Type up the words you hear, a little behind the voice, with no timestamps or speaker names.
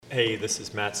Hey, this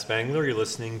is Matt Spangler. You're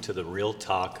listening to the Real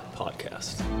Talk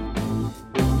podcast.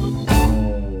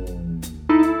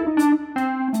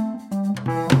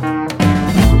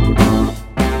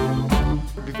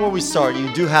 Before we start,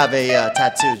 you do have a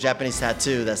tattoo, Japanese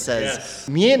tattoo that says Yes.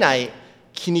 見えない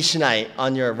気にしない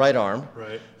on your right arm.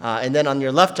 Right. And then on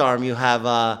your left arm, you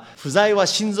have 不在は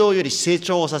心臓より成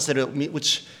長させる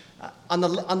which on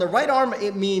the right arm,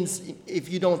 it means if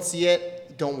you don't see it,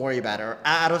 don't worry about it. Or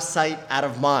out of sight, out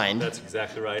of mind. That's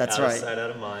exactly right. That's out right. of sight,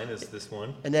 out of mind is this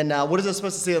one. And then what is it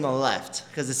supposed to say on the left?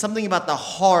 Because it's something about the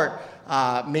heart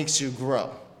makes you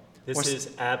grow. This is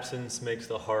absence makes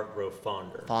the heart grow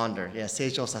fonder. Fonder, yeah,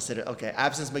 成長させる. Okay,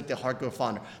 absence make the heart grow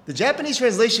fonder. The Japanese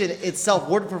translation itself,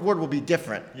 word for word, will be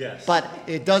different. Yes. But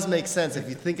it does make sense if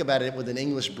you think about it with an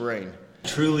English brain.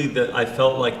 Truly, that I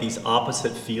felt like these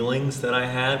opposite feelings that I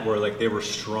had were like they were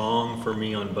strong for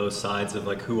me on both sides of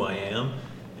like who I am.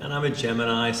 And I'm a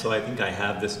Gemini, so I think I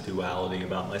have this duality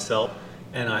about myself.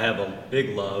 And I have a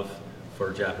big love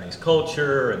for Japanese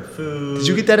culture and food. Did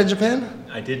you get that in Japan?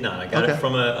 I did not. I got it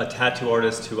from a tattoo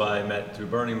artist who I met through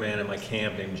Burning Man at my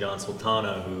camp named John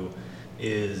Sultana, who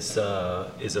is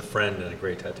a friend and a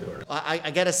great tattoo artist. I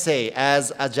gotta say,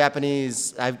 as a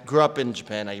Japanese, I grew up in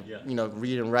Japan. I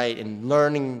read and write and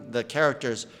learning the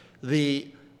characters. The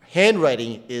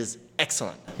handwriting is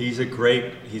excellent. He's a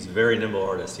very nimble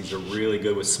artist. He's a really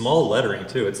good with small lettering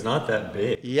too. It's not that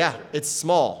big. Yeah, it's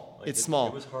small. It's small.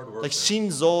 It was hard work. Like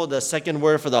Shinzo, the second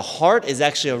word for the heart, is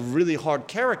actually a really hard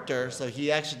character. So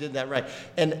he actually did that right.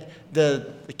 And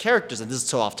the characters, and this is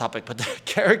so off topic, but the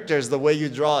characters, the way you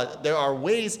draw it, there are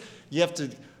ways you have to.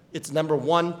 It's number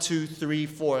 1, 2, 3,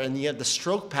 4, and the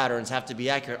stroke patterns have to be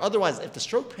accurate. Otherwise, if the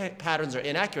stroke patterns are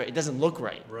inaccurate, it doesn't look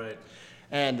right. Right.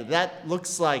 And that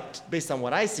looks like, based on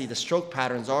what I see, the stroke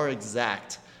patterns are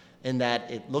exact in that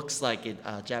it looks like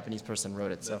a Japanese person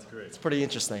wrote it. So That's great. It's pretty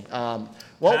interesting.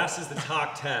 Passes the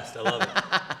talk test. I love it.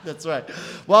 That's right.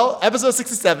 Well, episode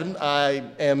 67,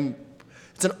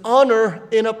 it's an honor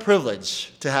and a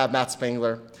privilege to have Matt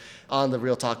Spangler on the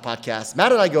Real Talk podcast.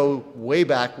 Matt and I go way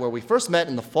back where we first met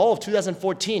in the fall of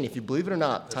 2014, if you believe it or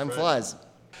not. Time right. flies.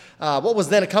 What was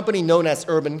then a company known as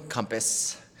Urban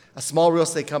Compass, a small real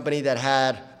estate company that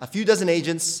had a few dozen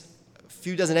agents, a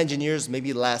few dozen engineers,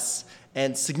 maybe less,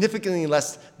 and significantly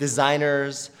less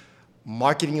designers,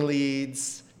 marketing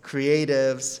leads,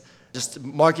 creatives, just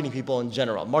marketing people in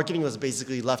general. Marketing was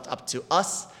basically left up to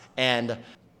us and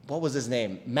what was his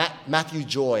name? Matthew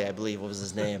Joy, I believe was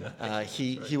his name.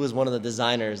 He was one of the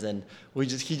designers, and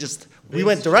we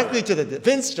went directly to the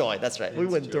Vince Joy. That's right. We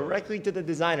went directly to the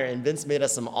designer, and Vince made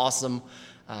us some awesome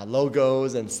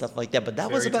logos and stuff like that. But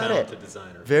that was about it.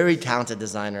 Very talented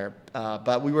designer.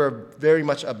 But we were very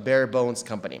much a bare bones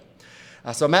company.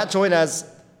 So Matt joined as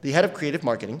the head of creative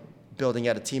marketing, building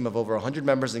out a team of over 100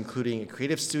 members, including a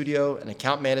creative studio, an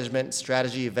account management,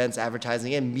 strategy, events,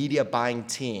 advertising, and media buying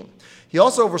team. He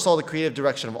also oversaw the creative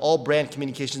direction of all brand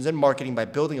communications and marketing by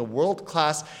building a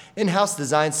world-class in-house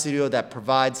design studio that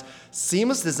provides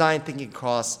seamless design thinking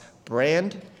across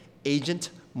brand, agent,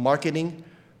 marketing,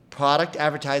 product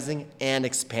advertising, and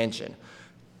expansion.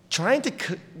 Trying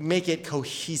to make it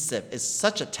cohesive is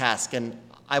such a task, and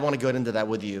I want to go into that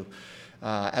with you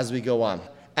as we go on.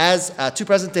 As to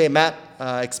present day, Matt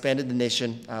expanded the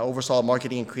nation, oversaw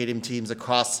marketing and creative teams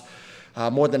across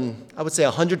more than, I would say,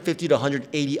 150 to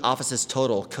 180 offices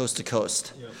total, coast to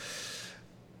coast. Yep.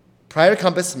 Prior to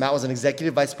Compass, Matt was an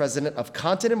executive vice president of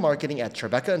content and marketing at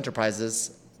Tribeca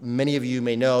Enterprises. Many of you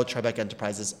may know Tribeca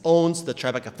Enterprises owns the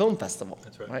Tribeca Film Festival.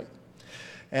 That's right.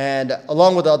 And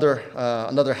along with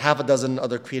another half a dozen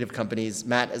other creative companies,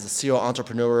 Matt is a serial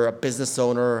entrepreneur, a business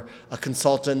owner, a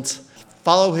consultant.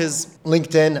 Follow his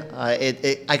LinkedIn.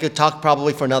 I could talk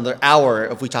probably for another hour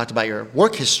if we talked about your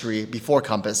work history before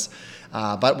Compass.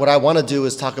 But what I want to do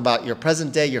is talk about your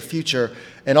present day, your future,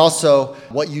 and also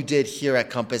what you did here at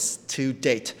Compass to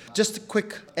date. Just a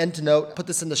quick end note, put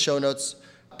this in the show notes.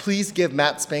 Please give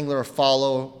Matt Spangler a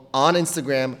follow on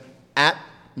Instagram at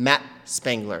Matt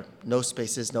Spangler. No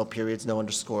spaces, no periods, no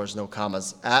underscores, no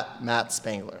commas, at Matt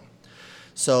Spangler.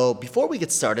 So before we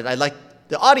get started, I'd like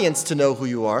the audience to know who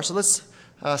you are. So let's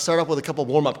start off with a couple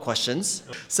warm-up questions.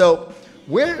 So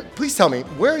please tell me,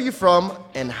 where are you from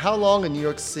and how long in New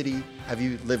York City have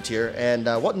you lived here? And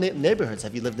what neighborhoods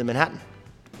have you lived in Manhattan?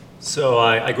 So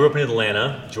I grew up in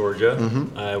Atlanta, Georgia.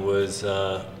 Mm-hmm. I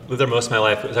lived there most of my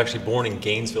life. I was actually born in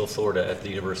Gainesville, Florida at the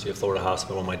University of Florida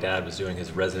Hospital when my dad was doing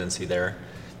his residency there.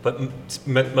 But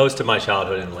most of my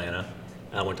childhood in Atlanta.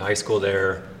 I went to high school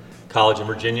there, college in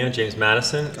Virginia, James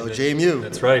Madison. JMU.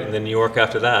 That's right, and then New York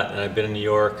after that. And I've been in New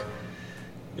York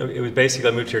It was basically,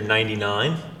 I moved here in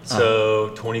 99,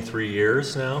 so 23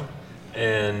 years now.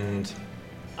 And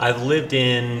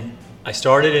I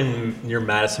started near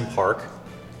Madison Park.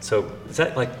 So is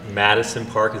that like Madison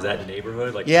Park? Is that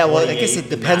neighborhood? Like Yeah, well, I guess it 28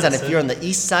 depends on if Madison? you're on the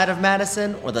east side of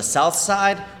Madison or the south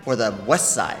side or the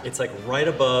west side. It's like right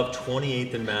above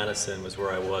 28th and Madison was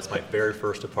where I was, my very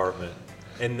first apartment.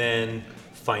 And then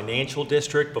Financial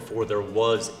District before there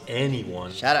was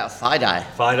anyone. Shout out FiDi.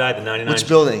 FiDi, the 99. Which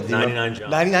building? Do you know? 99 John.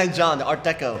 99 John, the Art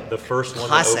Deco. The first one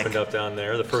Classic. that opened up down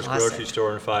there, the first Classic. grocery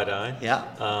store in FiDi. Yeah.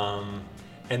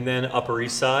 And then Upper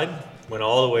East Side, went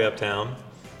all the way uptown.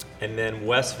 And then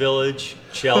West Village,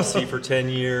 Chelsea for 10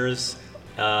 years,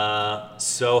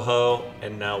 Soho,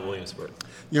 and now Williamsburg.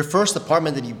 Your first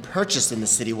apartment that you purchased in the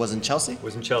city was in Chelsea?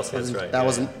 Was in Chelsea, that's right. That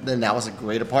was a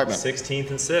great apartment. 16th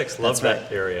and 6th, love That's that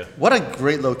right. area. What a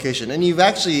great location. And you've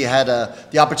actually had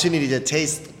the opportunity to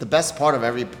taste the best part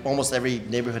of almost every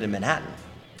neighborhood in Manhattan.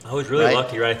 I was really Right?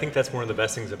 lucky, right? I think that's one of the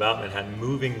best things about Manhattan.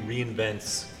 Moving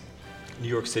reinvents New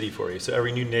York City for you. So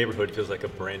every new neighborhood feels like a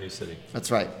brand new city. That's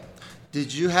right.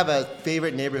 Did you have a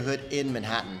favorite neighborhood in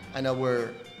Manhattan? I know we're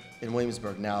in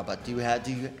Williamsburg now, but do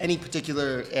you any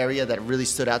particular area that really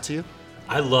stood out to you?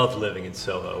 I loved living in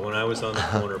Soho. When I was on the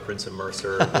corner of Prince and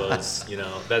Mercer, it was,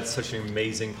 that's such an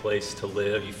amazing place to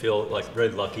live. You feel like very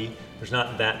lucky. There's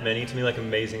not that many, to me, like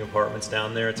amazing apartments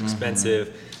down there. It's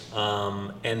expensive.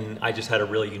 And I just had a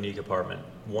really unique apartment.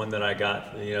 One that I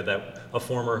got, that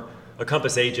a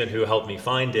Compass agent who helped me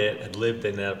find it had lived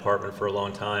in that apartment for a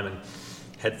long time and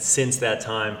had since that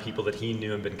time, people that he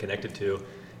knew and been connected to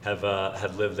have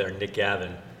lived there. Nick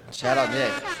Gavin. Shout out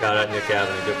Nick. Shout out Nick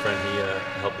Gavin, a good friend.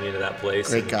 He helped me into that place.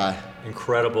 Great guy.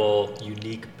 Incredible,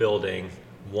 unique building.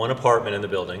 One apartment in the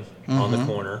building on the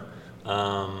corner,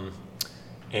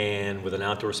 and with an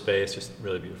outdoor space, just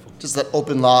really beautiful. Just that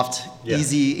open loft, Yeah.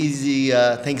 easy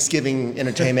Thanksgiving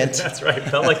entertainment. That's right.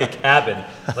 Felt like a cabin,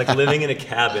 like living in a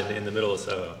cabin in the middle of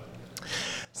Soho.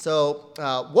 So,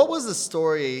 what was the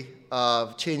story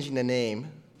of changing the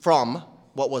name from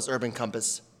what was Urban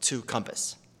Compass to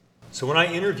Compass? So when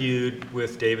I interviewed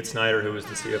with David Snyder, who was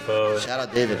the CFO Shout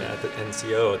out David. at the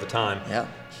NCO at the time, Yeah.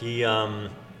 he and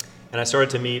I started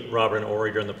to meet Robert and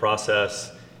Ori during the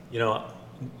process.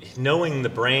 Knowing the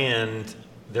brand,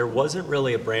 there wasn't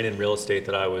really a brand in real estate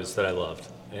that I loved,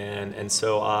 and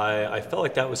so I felt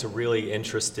like that was a really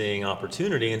interesting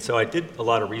opportunity, and so I did a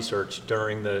lot of research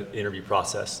during the interview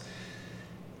process.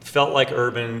 Felt like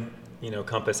Urban,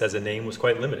 Compass as a name was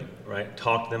quite limiting, right?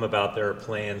 Talked to them about their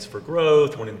plans for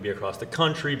growth, wanting to be across the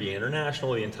country, be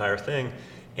international, the entire thing.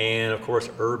 And of course,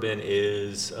 urban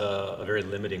is a very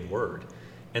limiting word.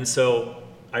 And so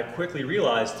I quickly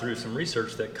realized through some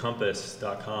research that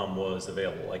Compass.com was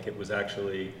available. Like it was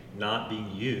actually not being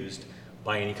used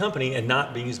by any company and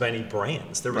not being used by any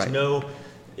brands. There was Right.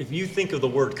 if you think of the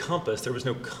word Compass, there was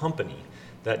no company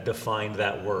that defined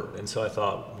that word. And so I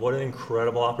thought, what an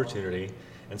incredible opportunity.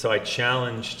 And so I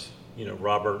challenged,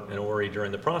 Robert and Ori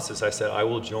during the process. I said, I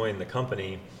will join the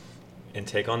company and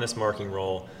take on this marketing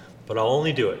role, but I'll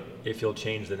only do it if you'll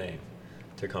change the name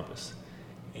to Compass.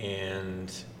 And,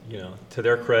 to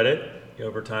their credit,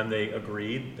 over time they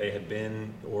agreed.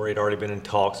 Ori had already been in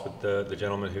talks with the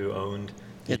gentleman who owned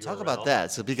Yeah, talk about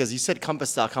that. So, because you said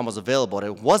Compass.com was available, and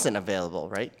it wasn't available,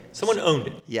 right? Someone owned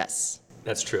it. Yes.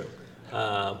 That's true.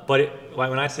 But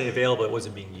when I say available, it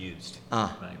wasn't being used.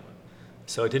 Ah. by anyone.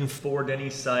 So it didn't forward any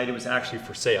site. It was actually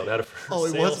for sale. It had a for Oh,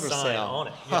 it sale was for sign sale. on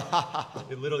it. Yeah.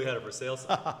 It literally had a for sale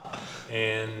sign.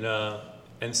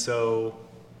 And so,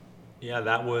 yeah,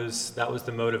 that was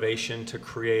the motivation to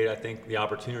create, I think, the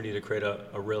opportunity to create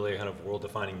a really kind of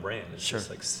world-defining brand. It's Sure. just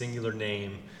like singular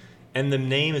name. And the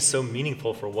name is so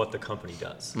meaningful for what the company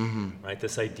does, right?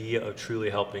 This idea of truly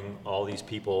helping all these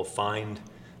people find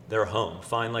their home,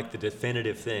 find like the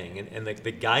definitive thing, and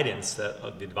the guidance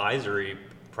of the advisory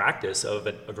practice of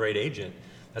a great agent.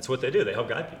 That's what they do. They help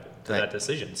guide people to Right. that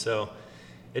decision. So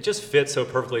it just fits so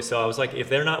perfectly. So I was like, if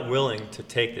they're not willing to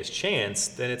take this chance,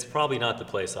 then it's probably not the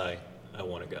place I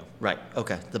want to go. Right.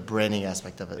 Okay. The branding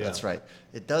aspect of it. Yeah. That's right.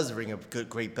 It does ring a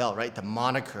great bell, right? The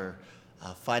moniker,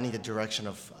 finding the direction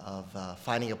of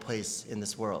finding a place in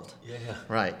this world. Yeah.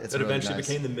 Right. It's That really eventually nice.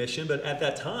 became the mission, but at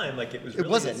that time, like it was. It Really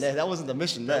wasn't. That wasn't the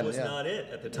mission That then. was yeah. not it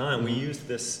at the time. We used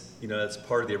this, as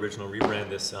part of the original rebrand,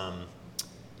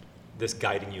 this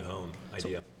guiding you home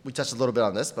idea. We touched a little bit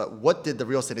on this, but what did the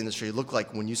real estate industry look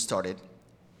like when you started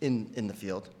in the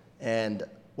field, and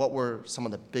what were some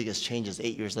of the biggest changes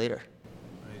 8 years later?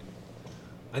 Right.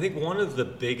 I think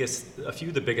a few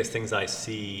of the biggest things I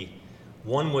see,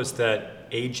 one was that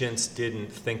agents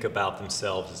didn't think about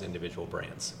themselves as individual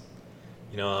brands.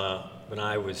 when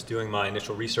I was doing my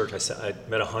initial research, I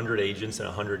met 100 agents in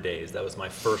 100 days. That was my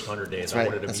first 100 days. I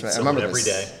wanted to meet someone every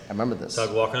day. I remember this. So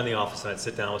I'd walk around the office and I'd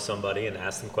sit down with somebody and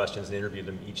ask them questions and interview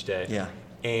them each day. Yeah.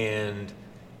 And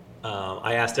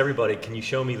I asked everybody, can you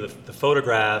show me the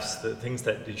photographs, the things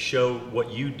that show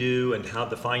what you do and how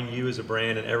define you as a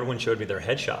brand? And everyone showed me their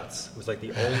headshots. It was like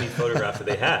the only photograph that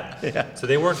they had. Yeah. So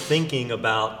they weren't thinking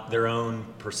about their own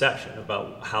perception,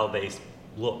 about how they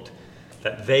looked,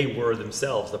 that they were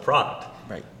themselves the product.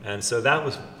 Right. And so that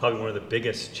was probably one of the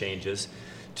biggest changes.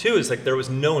 Two is like there was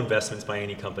no investments by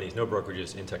any companies, no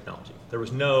brokerages in technology. There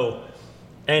was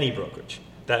any brokerage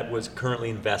that was currently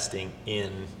investing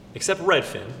in, except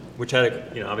Redfin, which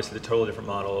had obviously the totally different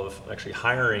model of actually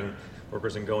hiring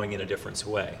workers and going in a different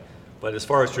way. But as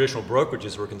far as traditional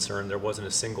brokerages were concerned, there wasn't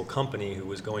a single company who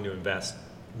was going to invest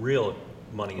real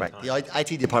money and time. The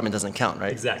IT department doesn't count,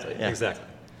 right? Exactly. Yeah. Exactly.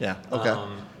 Yeah. Okay.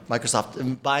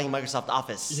 Buying Microsoft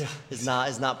Office is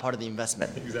not part of the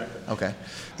investment. Exactly. Okay.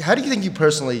 How do you think you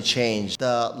personally changed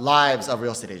the lives of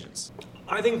real estate agents?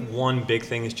 I think one big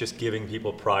thing is just giving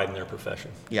people pride in their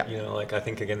profession. Yeah. I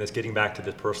think again, this getting back to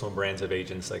the personal brands of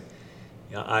agents.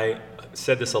 I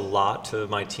said this a lot to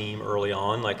my team early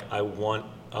on. I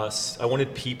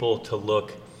wanted people to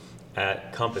look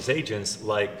at Compass agents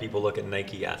like people look at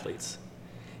Nike athletes,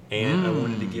 and I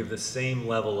wanted to give the same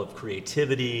level of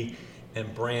creativity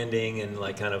and branding and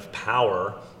kind of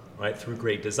power, right, through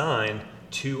great design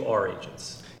to our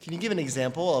agents. Can you give an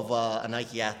example of a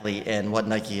Nike athlete and what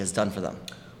Nike has done for them?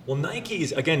 Well, Nike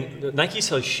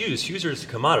sells shoes. Shoes are just a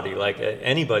commodity.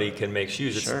 Anybody can make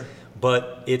shoes. Sure.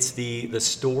 But it's the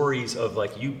stories of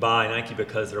you buy Nike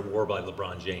because they're worn by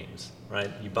LeBron James, right?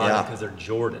 You buy them because they're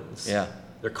Jordans. Yeah.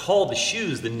 They're called the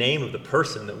shoes, the name of the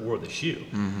person that wore the shoe.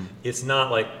 Mm-hmm. It's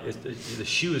not the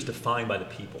shoe is defined by the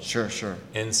people. Sure.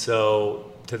 And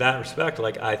so to that respect,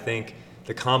 I think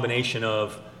the combination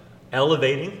of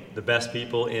elevating the best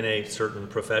people in a certain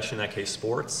profession, in that case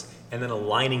sports, and then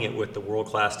aligning it with the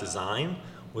world-class design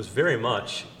was very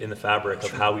much in the fabric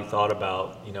of how we thought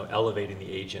about, elevating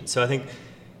the agent. So I think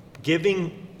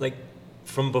giving,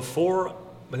 from before,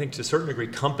 I think to a certain degree,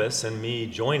 Compass and me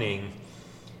joining,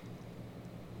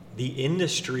 the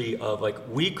industry of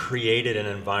we created an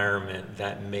environment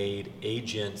that made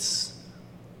agents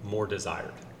more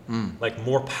desired,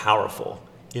 more powerful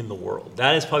in the world.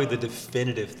 That is probably the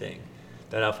definitive thing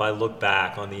that if I look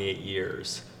back on the 8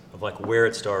 years of where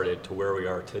it started to where we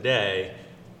are today,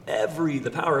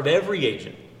 the power of every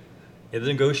agent at the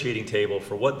negotiating table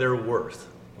for what they're worth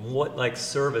and what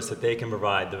service that they can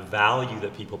provide, the value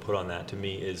that people put on that to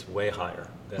me is way higher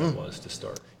than it was to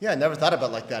start. Yeah, I never thought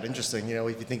about it like that. Interesting.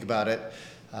 If you think about it,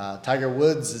 Tiger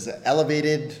Woods has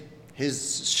elevated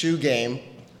his shoe game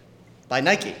by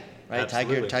Nike. Right,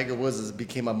 Tiger Woods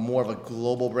became more of a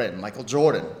global brand. Michael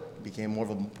Jordan became more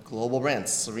of a global brand.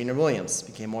 Serena Williams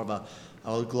became more of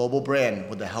a global brand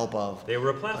with the help of they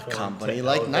were a platform company to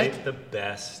like Nike. The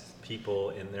best people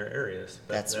in their areas.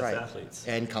 That's right. Athletes.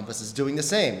 And Compass is doing the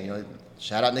same.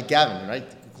 Shout out Nick Gavin, right?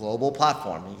 Global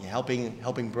platform,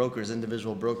 helping brokers,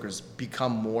 individual brokers,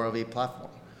 become more of a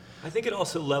platform. I think it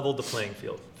also leveled the playing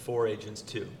field for agents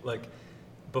too.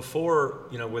 Before,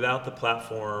 without the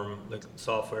platform,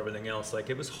 software, everything else,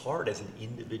 it was hard as an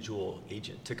individual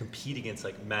agent to compete against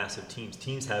massive teams.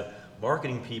 Teams have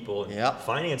marketing people and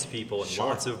finance people and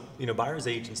lots of, buyer's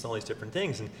agents and all these different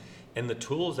things. And the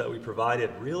tools that we provided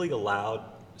really allowed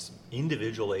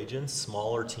individual agents,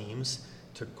 smaller teams,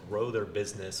 to grow their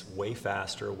business way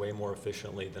faster, way more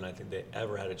efficiently than I think they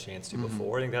ever had a chance to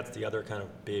before. I think that's the other kind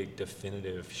of big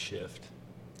definitive shift.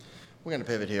 We're going to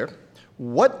pivot here.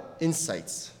 What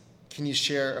insights can you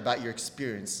share about your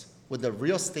experience with the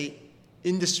real estate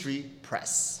industry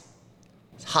press?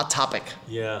 It's a hot topic.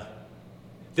 Yeah.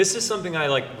 This is something I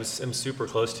am super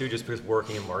close to just because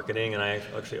working in marketing, and I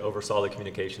actually oversaw the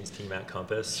communications team at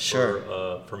Compass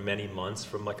for many months,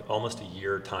 from almost a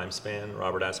year time span.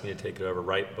 Robert asked me to take it over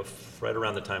right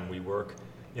around the time WeWork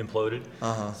imploded.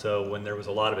 So when there was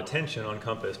a lot of attention on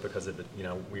Compass because of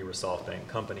we were a SoftBank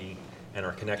company and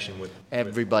our connection with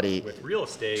everybody with real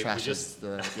estate, trashes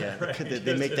right,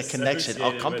 they make the connection.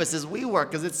 Compass is WeWork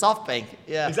because it's SoftBank.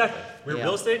 Yeah, exactly. We're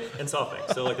real estate and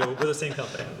SoftBank, so we're the same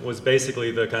company. Was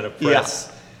basically the kind of press.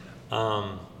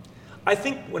 Yeah. I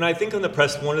think when I think on the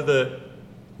press,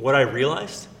 what I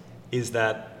realized is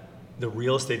that the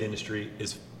real estate industry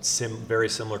is very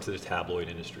similar to the tabloid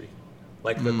industry.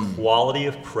 The quality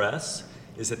of press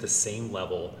is at the same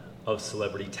level of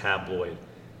celebrity tabloid.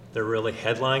 They're really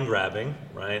headline grabbing,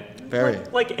 right? Very.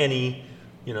 Like any,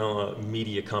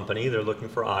 media company, they're looking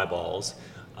for eyeballs,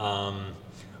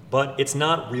 but it's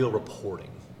not real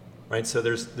reporting, right? So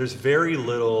there's very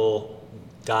little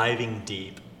diving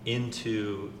deep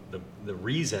into the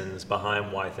reasons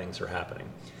behind why things are happening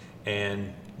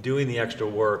and doing the extra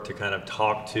work to kind of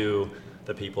talk to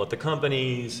the people at the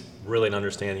companies, really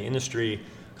understand the industry.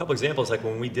 A couple examples, like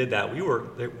when we did that,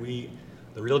 the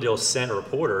Real Deal sent a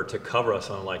reporter to cover us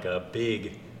on like a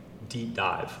big deep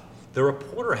dive. The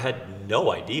reporter had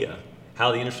no idea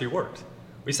how the industry worked.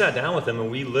 We sat down with him and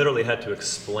we literally had to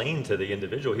explain to the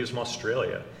individual, he was from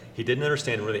Australia. He didn't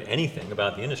understand really anything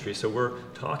about the industry. So we're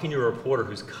talking to a reporter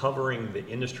who's covering the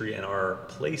industry and our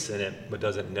place in it, but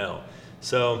doesn't know.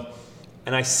 So,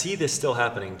 and I see this still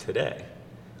happening today.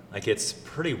 Like, it's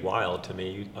pretty wild to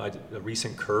me. A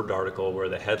recent Curbed article where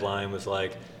the headline was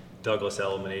like, Douglas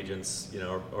Elliman agents,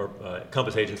 or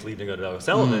Compass agents leaving to go to Douglas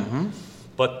Elliman. Mm-hmm.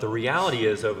 But the reality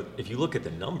is, if you look at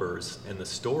the numbers and the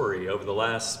story over the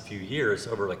last few years,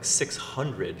 over like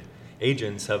 600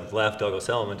 agents have left Douglas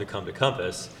Elliman to come to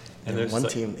Compass. And there's one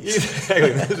team.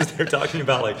 Exactly. They're talking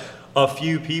about like a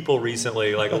few people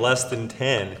recently, like less than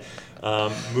 10,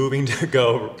 moving to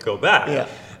go back.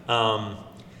 Yeah.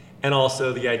 And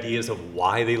also the ideas of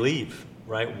why they leave,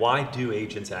 right? Why do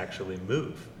agents actually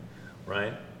move,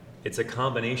 right? It's a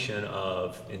combination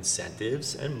of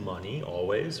incentives and money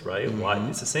always, right? Mm-hmm. Why?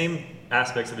 It's the same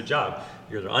aspects of a job.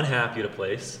 You're either unhappy at a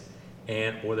place,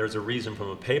 or there's a reason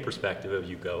from a pay perspective of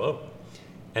you go over.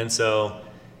 And so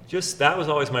just that was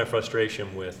always my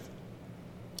frustration with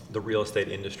the real estate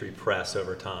industry press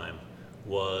over time,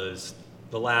 was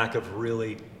the lack of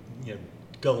really,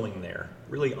 going there,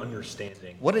 really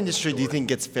understanding. What industry do you think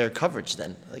gets fair coverage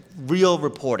then? Like real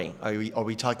reporting? Are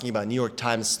we talking about New York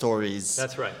Times stories?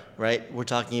 That's right. Right? We're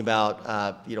talking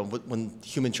about when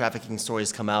human trafficking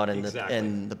stories come out and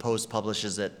exactly. the Post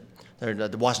publishes it, or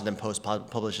the Washington Post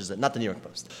publishes it, not the New York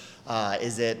Post.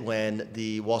 Is it when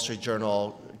the Wall Street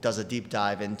Journal does a deep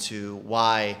dive into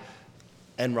why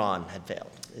Enron had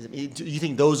failed? Do you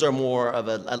think those are more of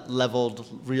a leveled,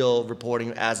 real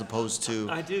reporting as opposed to?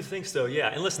 I do think so, yeah.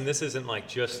 And listen, this isn't like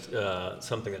just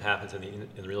something that happens in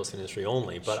the real estate industry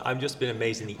only, but I've just been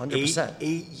amazed in the 100%.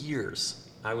 eight years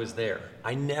I was there.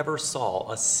 I never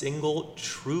saw a single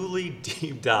truly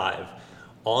deep dive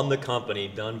on the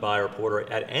company done by a reporter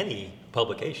at any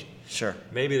publication. Sure.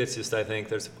 Maybe that's just, I think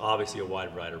there's obviously a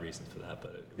wide variety of reasons for that,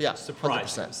 but it was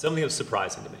surprising. 100%. Something that was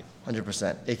surprising to me.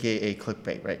 100%, aka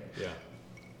clickbait, right? Yeah.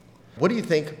 What do you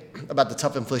think about the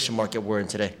tough inflation market we're in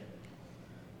today?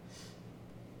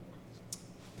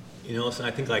 Listen,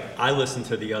 I think I listen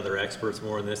to the other experts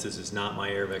more, and this is not my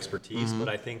area of expertise, but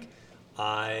I think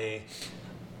I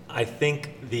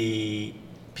think the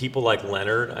people like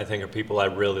Leonard, I think, are people I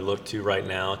really look to right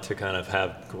now to kind of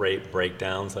have great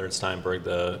breakdowns. Leonard Steinberg,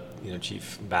 the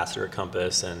chief ambassador at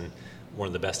Compass and one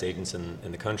of the best agents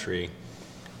in the country.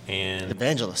 And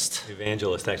Evangelist,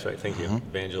 that's right, thank you.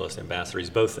 Evangelist, ambassador, he's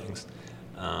both things.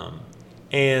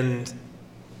 And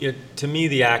to me,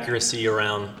 the accuracy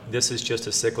around this is just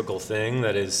a cyclical thing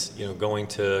that is going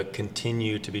to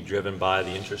continue to be driven by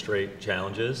the interest rate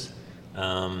challenges.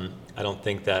 I don't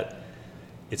think that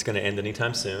it's going to end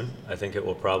anytime soon. I think it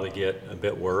will probably get a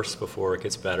bit worse before it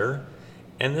gets better.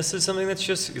 And this is something that's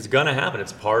it's going to happen.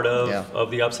 It's part of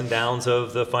the ups and downs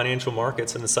of the financial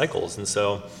markets and the cycles. And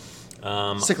so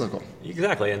cyclical.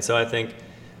 Exactly. And so I think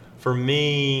for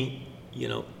me,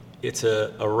 it's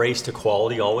a race to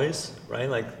quality always, right?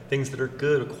 Like things that are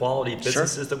good, quality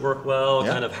businesses that work well,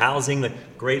 kind of housing, the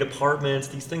great apartments,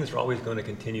 these things are always going to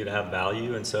continue to have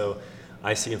value. And so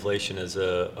I see inflation as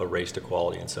a race to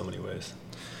quality in so many ways.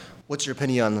 What's your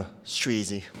opinion on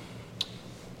StreetEasy?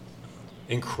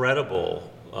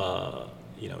 Incredible,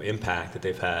 impact that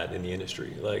they've had in the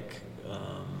industry. Like,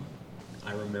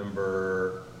 I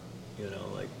remember,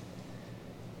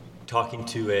 talking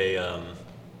to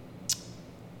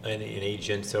an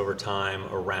agent over time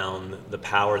around the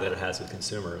power that it has with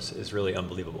consumers is really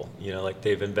unbelievable.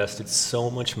 They've invested so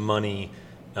much money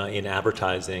in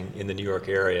advertising in the New York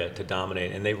area to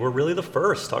dominate, and they were really the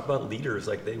first. Talk about leaders.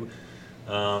 I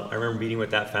remember meeting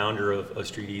with that founder of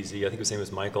StreetEasy. I think his name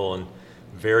was Michael, in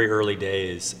very early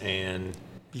days, and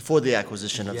before the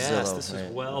acquisition of Zillow. Yes, this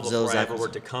is well before I ever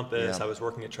worked at Compass. I was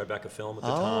working at Tribeca Film at the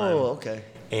time. Oh, okay.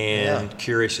 And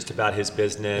curious just about his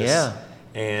business. Yeah.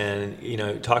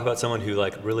 And, talk about someone who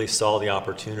really saw the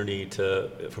opportunity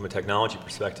from a technology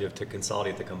perspective, to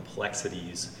consolidate the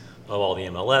complexities of all the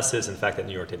MLSs. In fact, that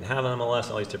New York didn't have an MLS,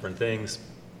 all these different things,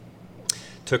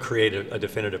 to create a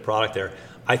definitive product there.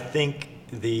 I think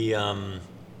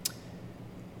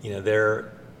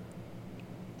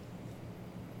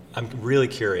I'm really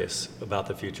curious about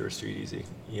the future of StreetEasy,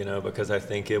 because I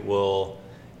think it will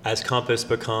as Compass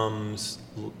becomes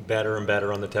better and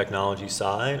better on the technology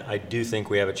side, I do think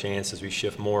we have a chance as we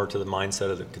shift more to the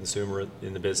mindset of the consumer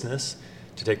in the business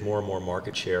to take more and more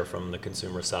market share from the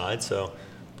consumer side. So,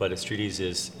 but StreetEasy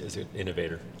is an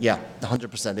innovator. Yeah,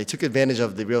 100%. They took advantage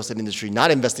of the real estate industry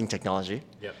not investing technology.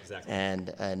 Yep, exactly. And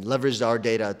leveraged our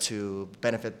data to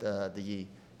benefit the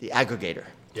aggregator.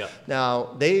 Yeah.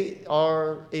 Now, they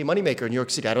are a moneymaker in New York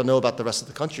City. I don't know about the rest of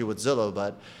the country with Zillow,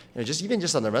 but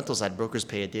just on the rental side, brokers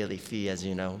pay a daily fee, as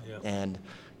you know. Yeah. And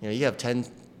you have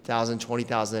 10,000,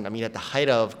 20,000. I mean, at the height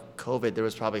of COVID, there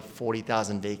was probably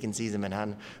 40,000 vacancies in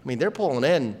Manhattan. I mean, they're pulling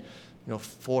in, $4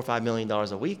 or $5 million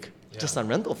a week just on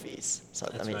rental fees. So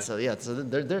That's I mean, right. so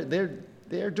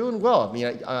they're doing well. I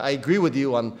mean, I agree with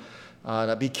you on.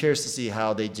 I'd be curious to see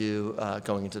how they do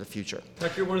going into the future. In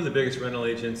fact, you're one of the biggest rental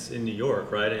agents in New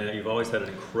York, right? And you've always had an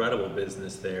incredible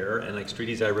business there. And like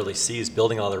StreetEasy, I really see is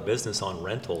building all their business on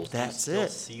rentals. That's Do you it.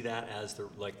 still see that as the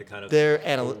kind of Their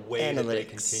the way that they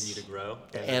analytics. continue to grow?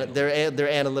 And their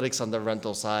analytics on the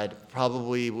rental side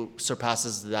probably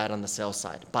surpasses that on the sales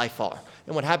side by far.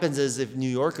 And what happens is if New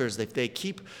Yorkers, if they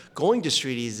keep going to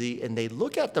StreetEasy and they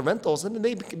look at the rentals and then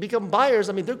they become buyers,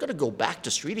 I mean, they're going to go back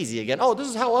to StreetEasy again. Oh, this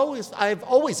is how I've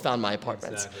always found my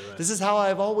apartments. Exactly right. This is how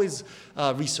I've always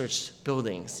researched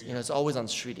buildings. It's always on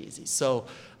StreetEasy. So,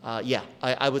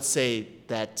 I would say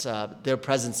that their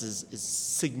presence is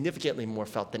significantly more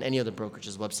felt than any other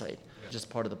brokerage's website. Just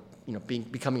part of the,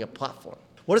 becoming a platform.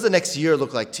 What does the next year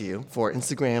look like to you for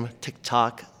Instagram,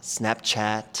 TikTok,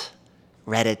 Snapchat,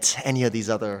 Reddit, any of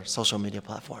these other social media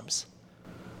platforms?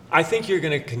 I think you're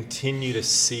going to continue to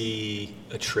see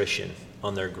attrition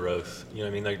on their growth. You know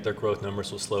what I mean? Their growth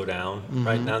numbers will slow down.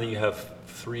 Right now that you have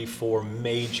 3-4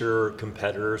 major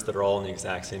competitors that are all in the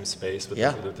exact same space with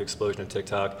the explosion of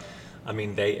TikTok. I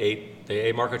mean, they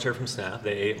ate market share from Snap.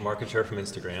 They ate market share from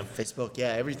Instagram. Facebook,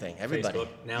 everything, everybody. Facebook.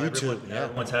 Now YouTube,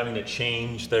 everyone's having to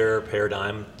change their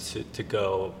paradigm to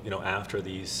go, after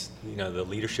these, the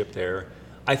leadership there.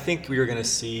 I think we are going to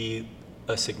see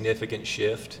a significant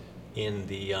shift in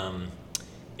the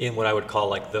in what I would call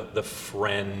like the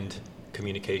friend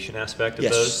communication aspect of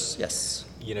those. Yes.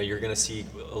 You're going to see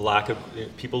a lack of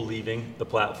people leaving the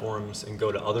platforms and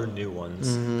go to other new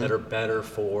ones that are better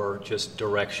for just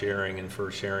direct sharing and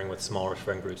for sharing with smaller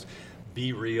friend groups.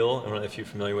 Be Real, I don't know if you're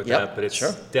familiar with that, but it's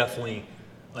definitely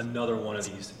another one of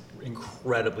these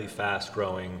incredibly fast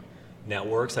growing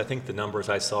networks. I think the numbers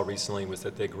I saw recently was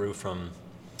that they grew from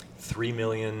 3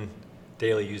 million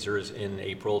daily users in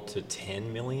April to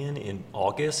 10 million in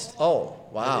August. Oh,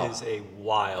 wow. It is a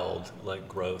wild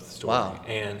growth story. Wow.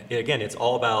 And again, it's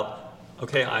all about,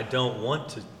 okay, I don't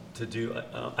want to do,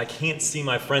 I can't see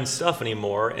my friend's stuff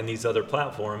anymore in these other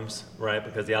platforms, right?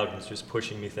 Because the algorithm's just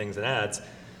pushing me things and ads.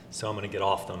 So I'm going to get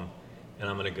off them and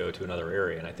I'm going to go to another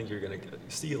area. And I think you're going to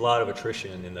see a lot of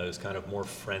attrition in those kind of more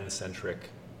friend-centric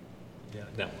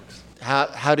networks.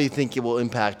 How do you think it will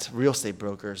impact real estate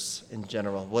brokers in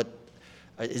general? What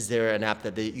is there an app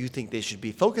that you think they should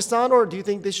be focused on, or do you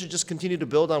think they should just continue to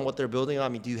build on what they're building on? I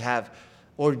mean, do you have,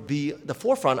 or be the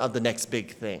forefront of the next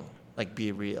big thing, like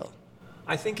Be Real?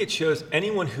 I think it shows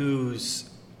anyone who's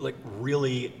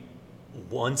really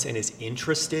wants and is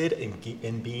interested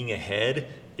in being ahead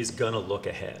is gonna look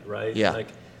ahead, right? Yeah.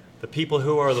 The people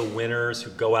who are the winners,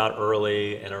 who go out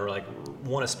early and are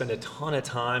want to spend a ton of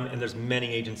time, and there's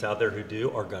many agents out there who do,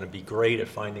 are going to be great at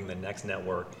finding the next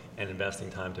network and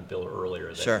investing time to build earlier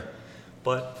there. Sure.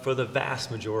 But for the vast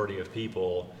majority of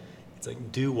people, it's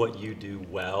do what you do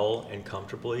well and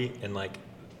comfortably, and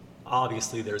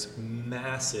obviously there's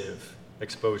massive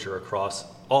exposure across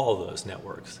all of those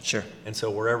networks. Sure. And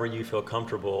so wherever you feel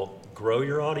comfortable, grow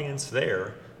your audience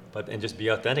there, and just be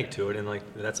authentic to it, and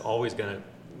that's always going to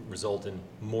result in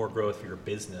more growth for your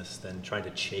business than trying to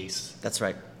chase. That's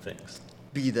right. Things.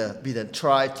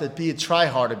 Try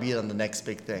hard to be on the next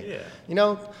big thing.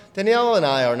 Yeah. Danielle and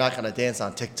I are not going to dance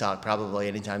on TikTok probably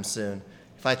anytime soon.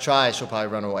 If I try, she'll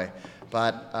probably run away.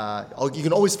 But you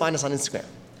can always find us on Instagram.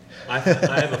 I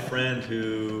have a friend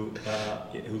who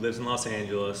lives in Los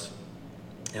Angeles,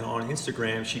 and on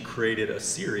Instagram she created a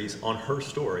series on her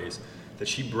stories that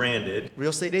she branded.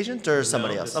 Real estate agent or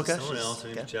somebody else? Okay. Someone else. Her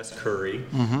name is Jess Curry.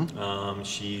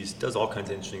 She does all kinds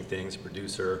of interesting things.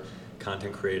 Producer,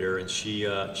 content creator, and she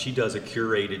does a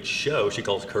curated show. She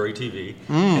calls Curry TV,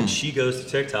 and she goes to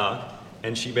TikTok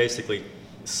and she basically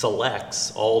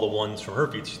selects all the ones from her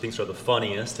feed she thinks are the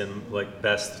funniest and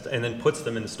best, and then puts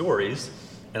them in the stories.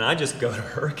 And I just go to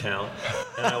her account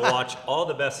and I watch all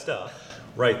the best stuff.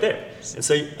 right there. And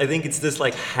so I think it's this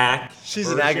like hack. She's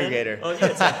an version. aggregator. Oh yeah,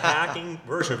 it's a hacking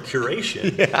version of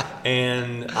curation. Yeah.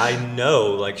 And I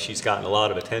know like she's gotten a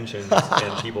lot of attention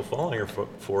and people following her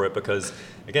for it because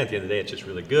again, at the end of the day, it's just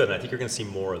really good. And I think you're going to see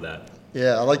more of that.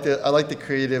 Yeah, I like the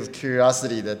creative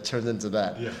curiosity that turns into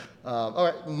that. Yeah. All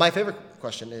right, my favorite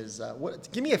question is,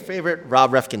 give me a favorite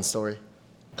Rob Refkin story.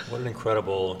 What an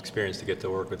incredible experience to get to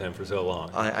work with him for so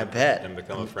long. I bet. And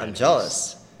become a friend. I'm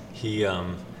jealous. He,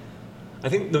 I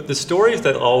think the stories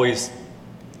that always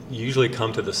usually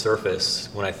come to the surface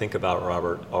when I think about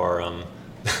Robert are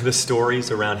the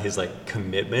stories around his like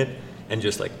commitment and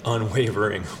just like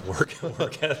unwavering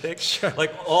work ethic. Sure.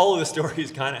 Like all of the stories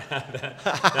kind of have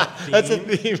that theme, That's a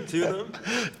theme. to them.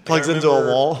 Plugs And I into a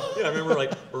remember- wall. Yeah, I remember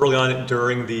like early on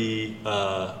during the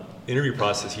interview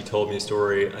process, he told me a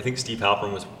story. I think Steve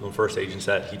Halpern was one of the first agents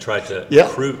that he tried to Yeah.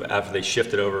 recruit after they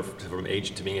shifted over from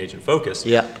agent to being agent focused.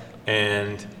 Yeah.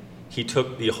 And he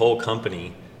took the whole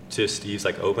company to Steve's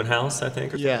like open house, I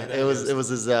think. Or something Yeah, like that. it was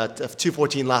his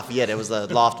 214 Lafayette. It was a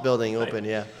loft building open.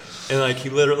 Yeah. And like he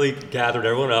literally gathered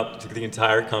everyone up, took the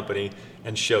entire company,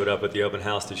 and showed up at the open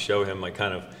house to show him like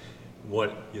kind of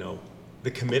what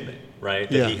the commitment, right,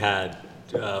 that Yeah. he had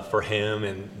for him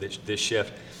and this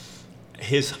shift.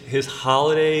 His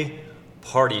holiday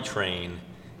party train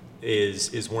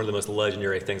is one of the most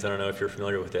legendary things. I don't know if you're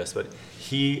familiar with this, but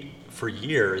he for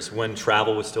years when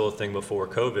travel was still a thing before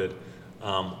COVID.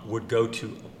 Would go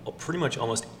to pretty much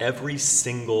almost every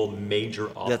single major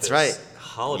office That's right.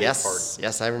 holiday Yes. party.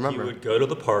 Yes, I remember. He would go to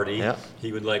the party. Yeah.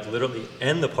 He would like literally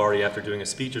end the party after doing a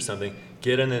speech or something,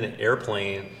 get in an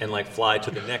airplane and like fly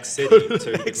to the next city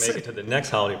so he could make it to the next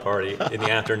holiday party in the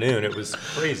afternoon. It was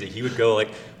crazy. He would go like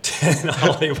 10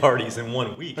 holiday parties in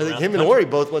 1 week. I think around him the and country. Ori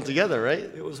both went together, right?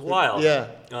 It was wild. Yeah.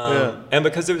 Yeah. And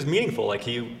because it was meaningful, like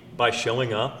by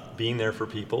showing up, being there for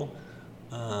people,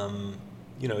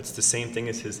 it's the same thing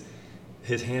as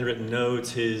his handwritten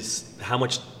notes, how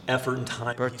much effort and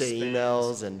time Birthday he spends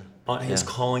emails and on his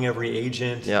calling every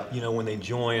agent, Yeah. when they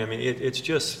join. I mean, it's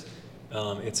just,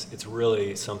 it's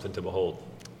really something to behold.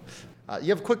 You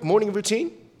have a quick morning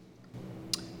routine?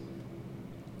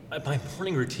 My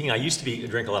morning routine, I used to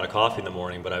drink a lot of coffee in the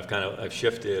morning, but I've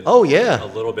shifted Oh, yeah. a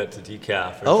little bit to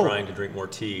decaf and Oh. trying to drink more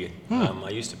tea. I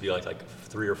used to be like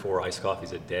 3 or 4 iced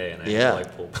coffees a day, and I Yeah. had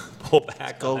to pull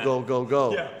back Go, on that.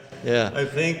 go. Yeah. Yeah. I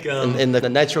think And the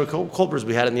nitro cold brews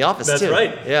we had in the office, That's too.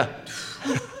 right. Yeah.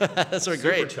 That's were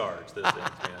great. supercharged those things,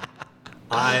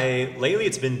 man. Lately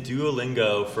it's been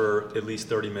Duolingo for at least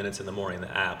 30 minutes in the morning,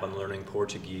 the app. I'm learning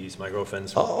Portuguese. My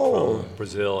girlfriend's from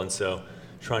Brazil, and so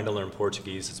trying to learn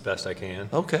Portuguese as best I can.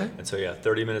 Okay. And so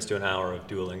 30 minutes to an hour of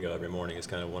Duolingo every morning is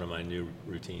kind of one of my new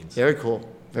routines. Very cool.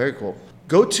 Very cool.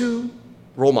 Go-to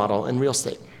role model in real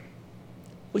estate.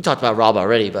 We talked about Rob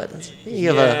already, but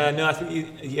you have I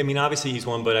think obviously he's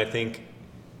one, but I think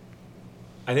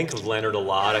of Leonard a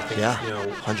lot. I think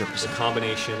 100%. the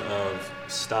combination of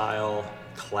style,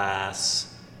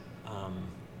 class,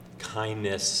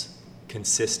 kindness,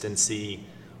 consistency,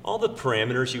 all the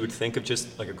parameters you would think of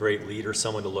just like a great leader,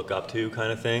 someone to look up to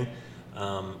kind of thing.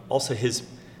 Also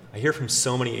I hear from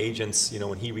so many agents,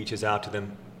 when he reaches out to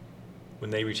them, when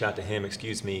they reach out to him,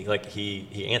 like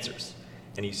he answers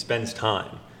and he spends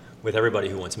time with everybody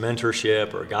who wants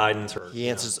mentorship or guidance or he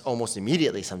answers almost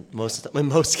immediately. In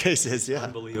most cases, yeah.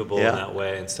 unbelievable in that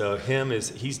way. And so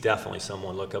he's definitely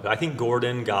someone to look up. I think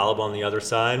Gordon Golub on the other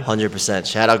side, 100%.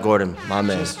 Shout out Gordon, my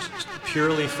man. just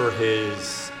purely for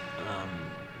his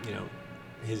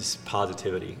his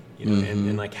positivity,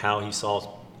 and like how I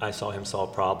saw him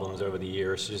solve problems over the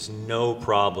years. Just no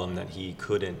problem that he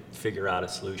couldn't figure out a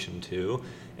solution to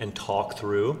and talk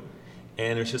through.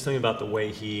 And there's just something about the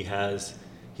way he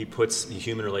puts the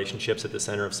human relationships at the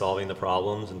center of solving the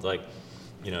problems. And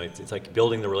it's like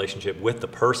building the relationship with the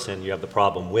person you have the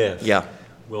problem with. Yeah.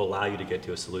 Will allow you to get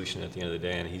to a solution at the end of the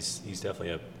day. And he's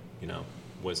definitely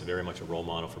was very much a role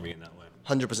model for me in that way.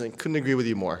 100%. Couldn't agree with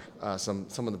you more. Some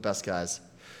of the best guys.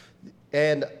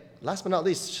 And last but not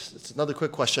least, it's another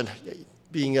quick question.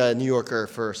 Being a New Yorker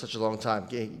for such a long time,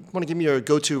 you want to give me your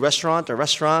go-to restaurant or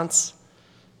restaurants?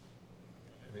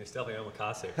 I mean, it's definitely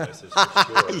omakase places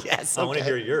for sure. Yes, I want to okay.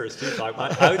 hear yours too.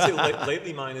 I would say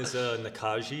lately mine is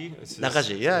Nakaji.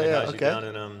 Nakaji, yeah, okay. Down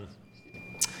in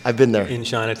I've been there. in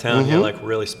Chinatown, like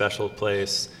really special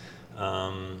place.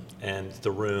 And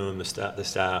the room, the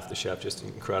staff, the chef, just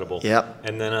incredible. Yep.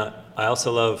 And then I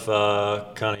also love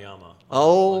Kanayama.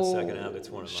 Oh, on 2nd Ave. It's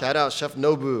one of shout out Chef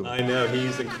Nobu. I know,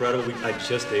 he's incredible. I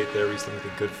just ate there recently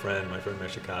with a good friend, my friend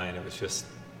Meshikai, and it was just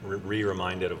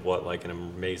re-reminded of what like an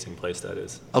amazing place that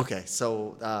is. Okay,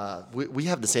 so we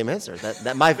have the same answer.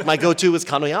 That my go-to is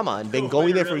Kanoyama, and been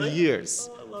going there for Really? years.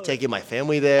 Oh, I love Taking my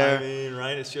family I there. mean,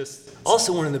 right? It's just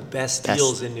also one of the best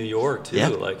deals in New York too. Yeah.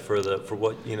 Like for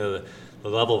what the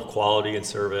level of quality and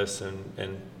service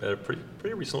and at a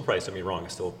pretty reasonable price. Don't get me wrong,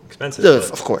 it's still expensive.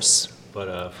 Of course.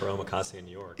 But for omakase in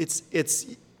New York,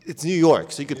 It's New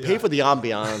York, so you could pay for the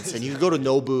ambiance, and you could go to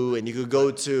Nobu, and you could go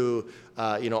to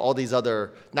all these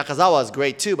other. Nakazawa is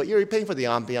great too, but you're paying for the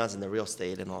ambiance and the real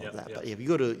estate and all of that. Yep. But if you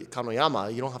go to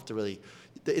Kanoyama, you don't have to really.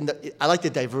 I like the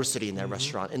diversity in that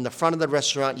restaurant. In the front of the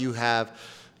restaurant, you have,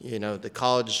 the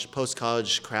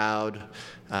post-college crowd.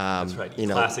 that's right.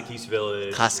 Classic East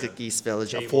Village. Classic East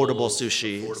Village, Tables, affordable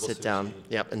sushi, sit down,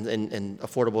 yep, and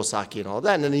affordable sake and all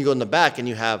that. And then you go in the back and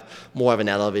you have more of an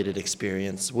elevated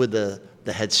experience with the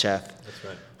head chef. That's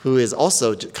right. Who is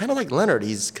also kind of like Leonard.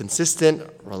 He's consistent,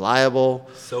 reliable,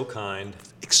 So kind.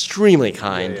 extremely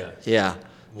kind. Yeah.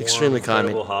 Warm, Extremely kind.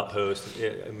 Incredible hot host. Yeah,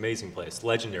 amazing place.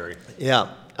 Legendary.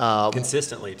 Yeah.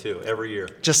 Consistently too. Every year.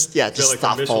 Just Feel like the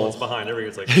thoughtful. Michelin's behind every year.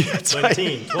 It's like That's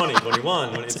 19, 20,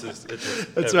 21. When it's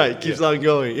That's right. Keeps on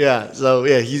going. Yeah. So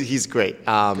yeah, he's great.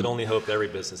 Could only hope that every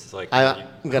business is like. I'm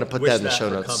gonna put that in the show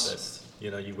for notes. Compass.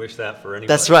 You wish that for anybody.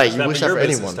 That's right. You You wish that your for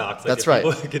business anyone. stocks. Like That's if right.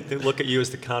 People get to look at you as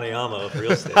the Kaneyama of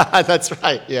real estate. That's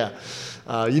right. Yeah.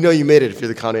 You made it if you're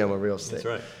the Kaneyama real estate. That's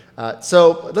right.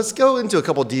 So let's go into a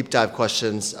couple deep dive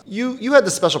questions. You had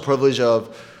the special privilege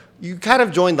of, you kind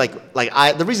of joined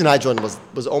the reason I joined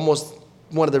was almost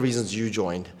one of the reasons you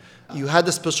joined. You had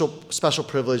the special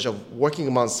privilege of working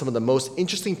among some of the most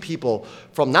interesting people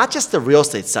from not just the real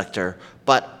estate sector,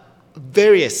 but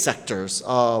various sectors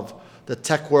of the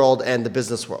tech world and the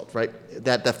business world, right?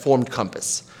 That formed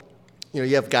Compass.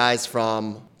 You have guys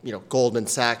from Goldman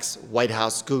Sachs, White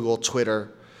House, Google,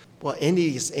 Twitter. Well,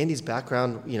 Andy's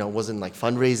background, was in like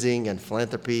fundraising and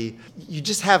philanthropy. You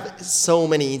just have so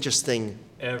many interesting,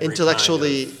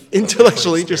 intellectually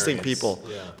interesting people.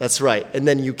 Yeah. That's right. And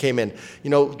then you came in.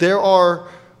 There are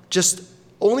just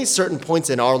only certain points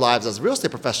in our lives as real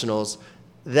estate professionals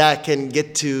that can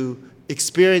get to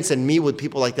experience and meet with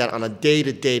people like that on a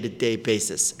day-to-day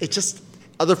basis. It's just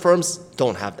other firms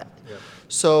don't have that. Yeah.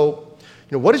 So,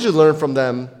 what did you learn from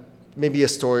them? Maybe a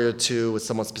story or two with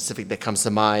someone specific that comes to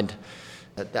mind.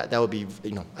 That would be,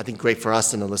 I think, great for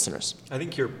us and the listeners. I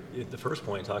think the first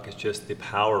point talk is just the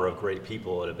power of great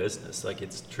people at a business. Like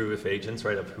it's true with agents,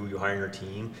 right? Of who you hire in your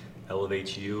team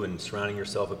elevates you, and surrounding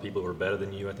yourself with people who are better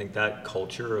than you. I think that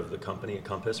culture of the company at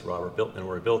Compass, Robert built, and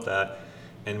where he built that,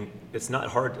 and it's not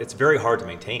hard. It's very hard to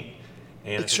maintain.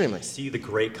 And Extremely. you see the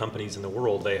great companies in the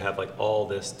world, they have like all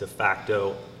this de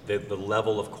facto, the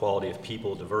level of quality of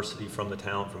people, diversity from the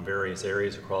talent from various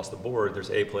areas across the board.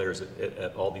 There's A players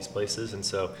at all these places. And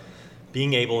so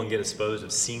being able and get exposed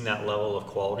of seeing that level of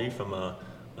quality from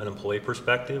an employee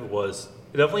perspective was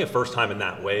definitely a first time in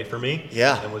that way for me.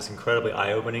 Yeah. And was incredibly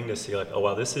eye-opening to see like, oh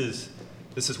wow, this is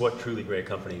what truly great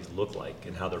companies look like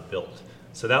and how they're built.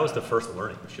 So that was the first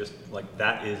learning. It's just like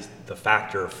that is the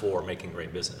factor for making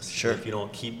great business. Sure. If you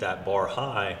don't keep that bar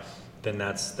high, then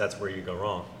that's where you go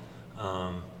wrong.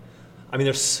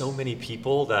 There's so many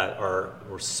people that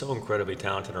were so incredibly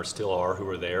talented or still are who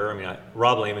are there.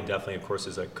 Rob Lehman definitely, of course,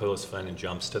 is a co-host friend and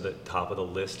jumps to the top of the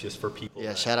list just for people.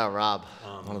 Yeah, shout out Rob,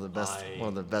 one of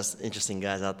the best interesting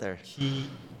guys out there. He,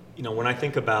 when I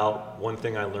think about one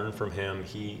thing I learned from him,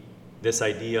 this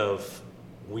idea of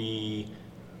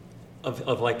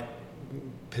like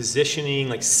positioning,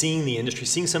 like seeing the industry,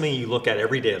 seeing something you look at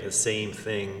every day of the same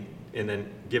thing, and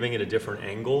then giving it a different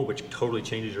angle, which totally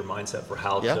changes your mindset for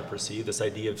how to perceive this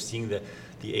idea of seeing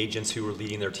the agents who are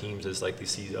leading their teams as like the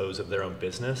CEOs of their own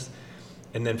business,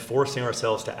 and then forcing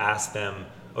ourselves to ask them,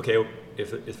 okay,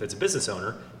 if it's a business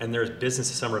owner and there's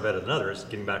businesses some are better than others,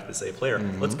 getting back to this A player,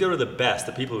 let's go to the best,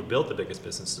 the people who built the biggest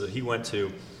business. So he went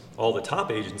to all the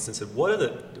top agents and said,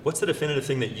 what's the definitive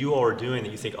thing that you all are doing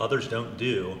that you think others don't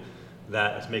do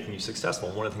that is making you successful?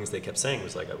 And one of the things they kept saying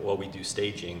was like, well, we do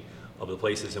staging of the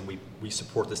places, and we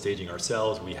support the staging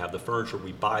ourselves. We have the furniture,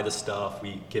 we buy the stuff,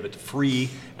 we give it free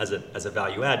as a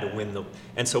value add to win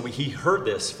and so he heard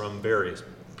this from various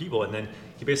people, and then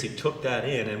he basically took that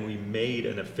in, and we made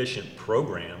an efficient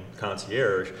program,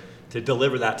 Concierge, to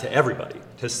deliver that to everybody,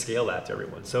 to scale that to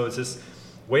everyone. So it's this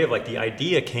way of like, the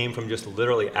idea came from just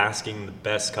literally asking the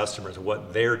best customers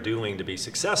what they're doing to be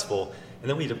successful. And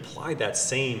then we'd applied that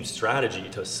same strategy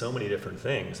to so many different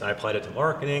things. I applied it to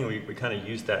marketing. We kind of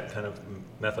used that kind of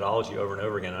methodology over and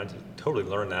over again. I totally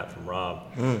learned that from Rob,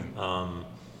 and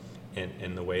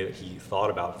the way that he thought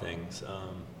about things.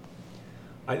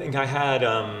 I think I had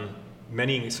so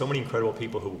many incredible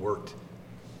people who worked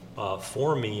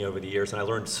for me over the years, and I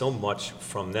learned so much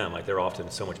from them. Like they're often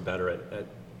so much better at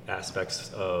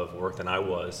aspects of work than I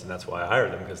was, and that's why I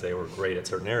hired them, because they were great at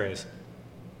certain areas.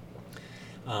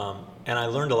 And I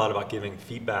learned a lot about giving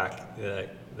feedback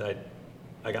that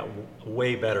I got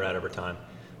way better at over time.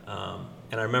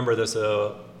 And I remember there's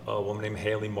a woman named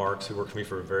Haley Marks who worked for me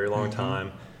for a very long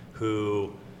time,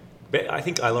 who I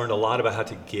think I learned a lot about how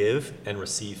to give and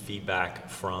receive feedback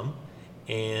from.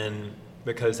 And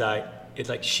because it's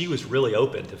like she was really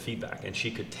open to feedback, and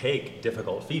she could take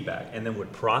difficult feedback and then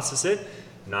would process it,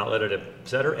 not let it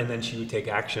upset her, and then she would take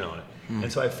action on it.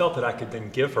 And so I felt that I could then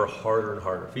give her harder and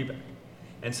harder feedback.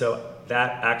 And so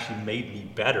that actually made me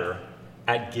better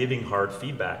at giving hard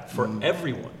feedback for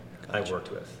everyone I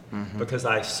worked with, because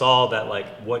I saw that like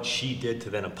what she did to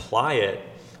then apply it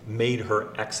made her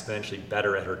exponentially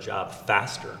better at her job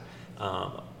faster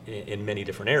in many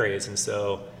different areas. And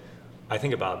so I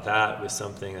think about that was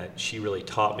something that she really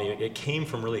taught me. It came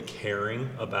from really caring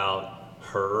about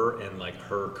her and like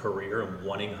her career and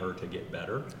wanting her to get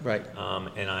better. Right.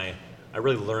 And I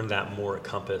really learned that more at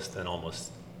Compass than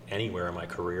almost anywhere in my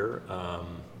career.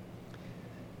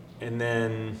 And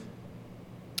then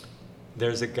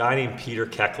there's a guy named Peter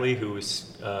Keckley who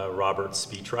was Robert's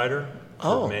speechwriter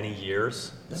for many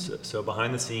years. So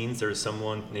behind the scenes, there's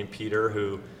someone named Peter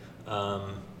who,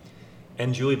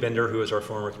 and Julie Bender, who is our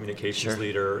former communications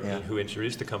leader, who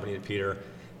introduced the company to Peter.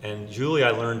 And Julie,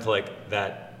 I learned like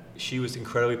that she was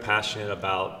incredibly passionate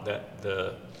about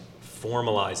the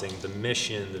formalizing the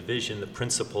mission, the vision, the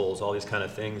principles, all these kind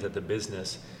of things at the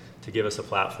business to give us a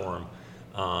platform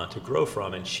to grow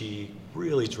from. And she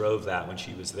really drove that when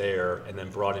she was there, and then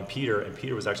brought in Peter. And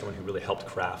Peter was actually one who really helped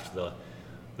craft the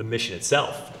mission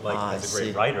itself, like as a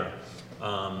great writer.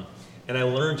 And I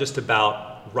learned just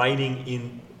about writing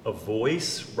in a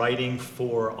voice, writing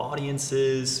for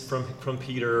audiences from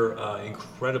Peter,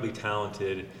 incredibly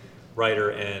talented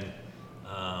writer, and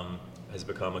has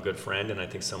become a good friend, and I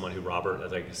think someone who Robert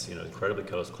is incredibly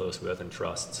close with and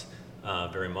trusts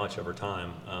very much over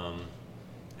time.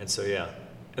 And so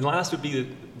and last would be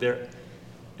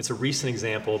it's a recent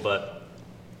example, but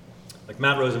like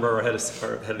Matt Rosenberg, our head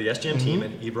of the SGM team,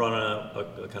 and he brought on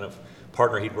a kind of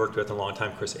partner he'd worked with a long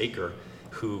time, Chris Aker,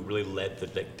 who really led the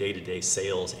day-to-day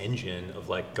sales engine of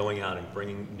like going out and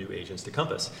bringing new agents to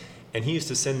Compass. And he used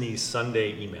to send these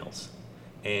Sunday emails,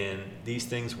 and these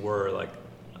things were like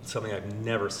something I've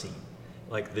never seen.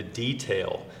 Like the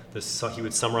detail, he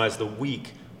would summarize the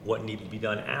week, what needed to be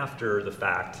done after the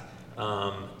fact,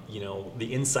 the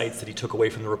insights that he took away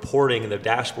from the reporting and the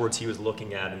dashboards he was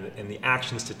looking at, and the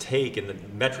actions to take and the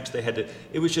metrics they had to.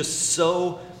 It was just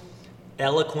so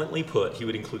eloquently put. He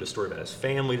would include a story about his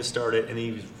family to start it, and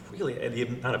he was really, the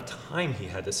amount of time he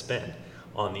had to spend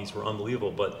on these were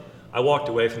unbelievable. But I walked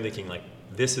away from thinking like,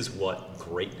 this is what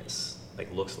greatness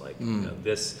looks like.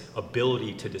 This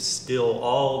ability to distill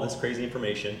all this crazy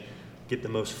information, get the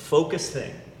most focused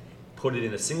thing, put it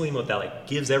in a single email that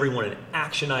gives everyone an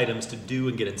action items to do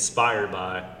and get inspired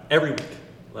by every week.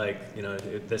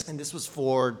 And this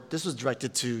was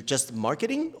directed to just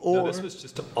marketing, or? No, this was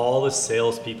just to all the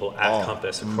salespeople at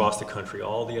Compass across the country,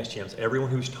 all the SGMs,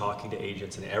 everyone who's talking to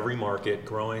agents in every market,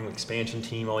 growing expansion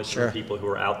team, all these different people who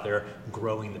are out there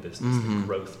growing the business, the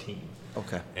growth team.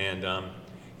 Okay. And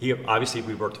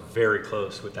we worked very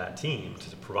close with that team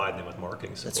to provide them with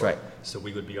marketing support. That's right. So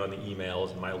we would be on the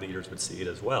emails, and my leaders would see it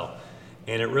as well.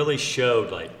 And it really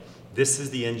showed this is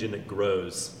the engine that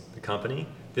grows the company.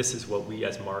 This is what we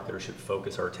as marketers should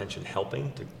focus our attention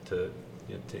helping to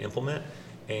implement.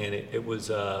 And it was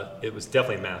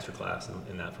definitely a masterclass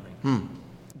in that for me.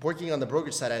 Working on the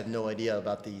brokerage side, I had no idea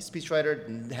about the speechwriter,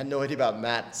 and had no idea about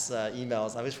Matt's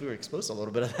emails. I wish we were exposed to a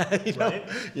little bit of that.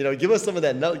 Right? Give us some of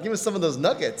that. Give us some of those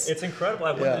nuggets. It's incredible.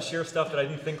 I wanted to share stuff that I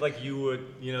didn't think you would.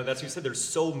 That's what you said. There's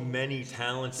so many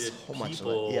talented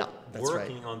people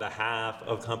working on behalf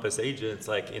of Compass agents,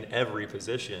 in every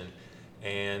position,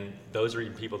 and those are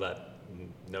even people that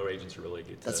no agents really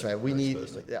get to. That's right. We need.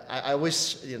 I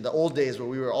wish the old days where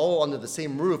we were all under the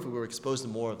same roof, we were exposed to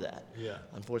more of that. Yeah.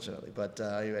 Unfortunately, but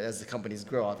as the companies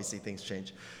grow, obviously things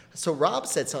change. So Rob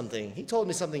said something. He told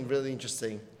me something really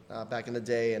interesting back in the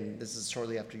day, and this is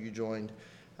shortly after you joined.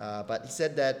 But he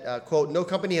said that quote, "No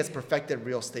company has perfected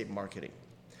real estate marketing,"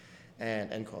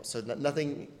 and end quote. So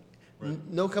nothing. Right.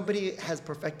 No company has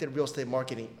perfected real estate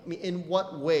marketing. I mean, in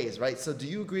what ways, right? So do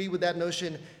you agree with that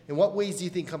notion? In what ways do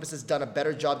you think Compass has done a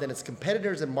better job than its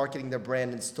competitors in marketing their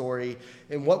brand and story?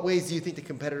 In what ways do you think the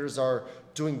competitors are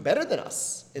doing better than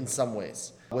us in some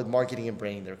ways with marketing and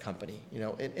branding their company?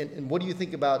 And what do you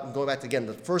think about, going back to, again,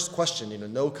 the first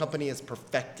question, no company has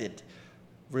perfected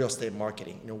real estate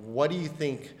marketing. What do you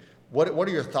think What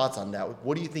are your thoughts on that?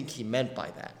 What do you think he meant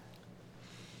by that?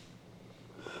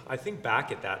 I think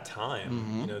back at that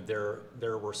time,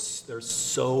 there's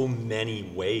so many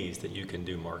ways that you can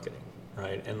do marketing,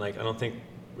 right? And like, I don't think,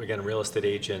 again, real estate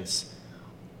agents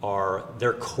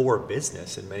their core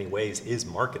business in many ways is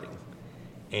marketing.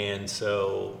 And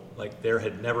so like there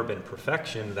had never been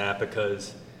perfection in that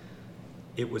because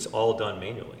it was all done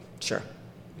manually. Sure.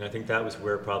 And I think that was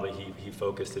where probably he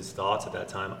focused his thoughts at that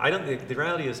time. I don't think, the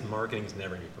reality is marketing's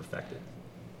never going to be perfected.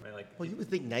 Right? Like, well, you would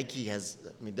think Nike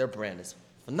their brand is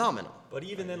phenomenal. But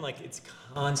even then, like, it's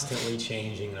constantly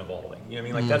changing and evolving. You know what I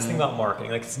mean? Like, that's the thing about marketing.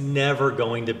 Like, it's never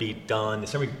going to be done.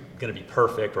 It's never going to be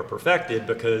perfect or perfected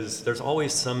because there's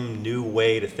always some new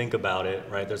way to think about it,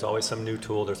 right? There's always some new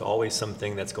tool. There's always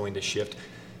something that's going to shift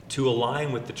to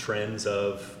align with the trends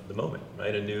of the moment,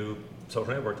 right? A new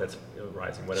social network that's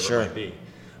rising, whatever it might be.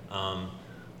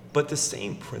 But the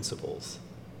same principles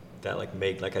that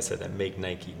like I said, that make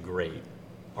Nike great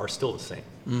are still the same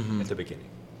at the beginning.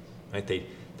 Right?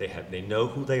 They know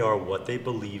who they are, what they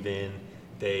believe in.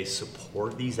 They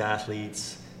support these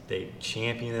athletes. They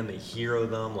champion them. They hero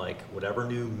them. Like whatever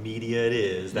new media it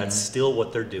is, that's still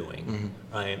what they're doing.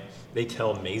 Right? They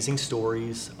tell amazing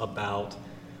stories about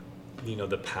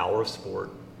the power of sport,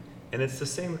 and it's the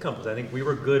same with companies. I think we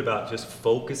were good about just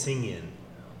focusing in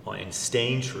on and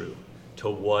staying true to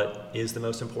what is the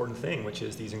most important thing, which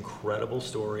is these incredible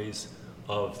stories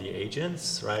of the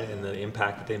agents, right, and the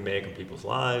impact that they make on people's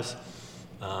lives,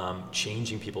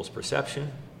 changing people's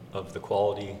perception of the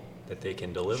quality that they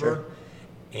can deliver,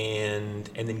 and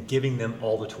then giving them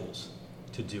all the tools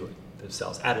to do it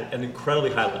themselves at an incredibly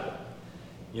high level.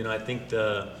 I think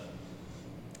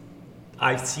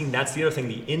I've seen that's the other thing.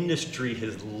 The industry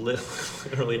has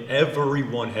literally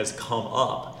everyone has come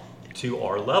up to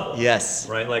our level. Yes.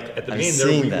 Right. Like at the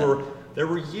beginning, there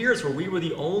were years where we were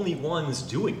the only ones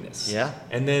doing this. Yeah.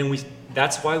 And then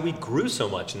that's why we grew so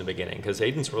much in the beginning, because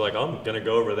agents were like, oh, I'm going to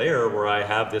go over there where I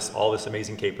have all this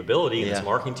amazing capability and this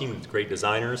marketing team with great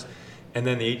designers. And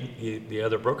then the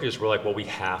other brokerages were like, well, we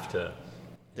have to.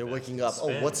 They're waking up.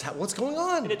 Oh, what's going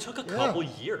on? And it took a couple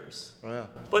years. Yeah.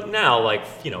 But now, 8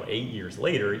 years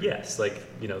later, yes,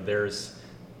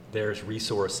 there's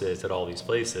resources at all these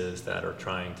places that are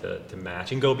trying to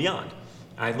match and go beyond.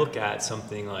 I look at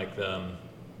something like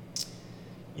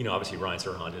obviously Ryan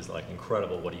Serhant is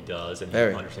incredible what he does, and he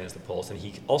understands the pulse, and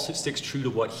he also sticks true to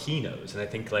what he knows. And I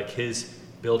think his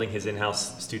building his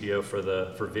in-house studio for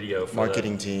video for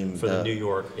marketing team for the New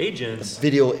York agents.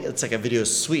 Video, it's like a video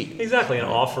suite. Exactly, and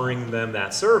offering them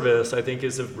that service, I think,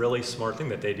 is a really smart thing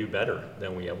that they do better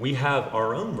than we have. We have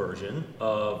our own version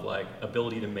of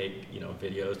ability to make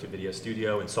videos through Video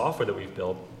Studio and software that we've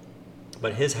built,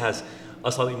 but his has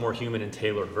a slightly more human and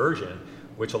tailored version,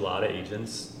 which a lot of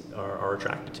agents are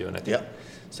attracted to, and I think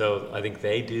so. I think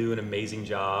they do an amazing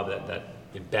job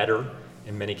that better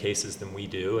in many cases than we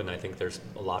do, and I think there's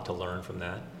a lot to learn from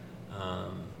that.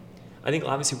 I think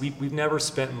obviously we've never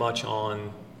spent much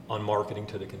on marketing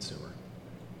to the consumer.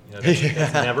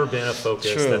 That's never been a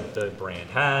focus that the brand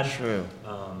had. True.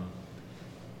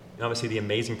 Obviously the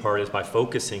amazing part is by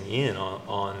focusing in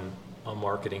on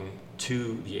marketing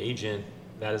to the agent,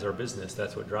 that is our business,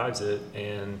 that's what drives it,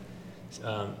 and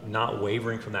not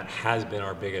wavering from that has been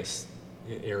our biggest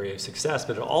area of success.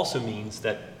 But it also means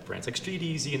that brands like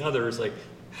StreetEasy and others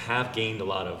have gained a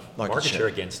lot of market share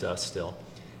against us still.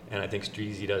 And I think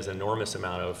StreetEasy does an enormous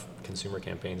amount of consumer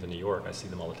campaigns in New York. I see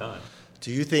them all the time.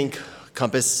 Do you think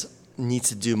Compass needs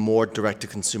to do more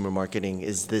direct-to-consumer marketing?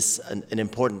 Is this an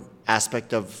important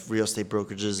aspect of real estate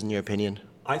brokerages, in your opinion?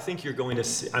 I think you're going to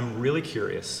see, I'm really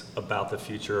curious about the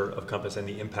future of Compass and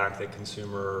the impact that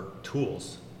consumer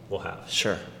tools will have.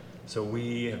 Sure. So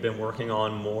we have been working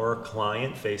on more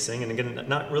client-facing, and again,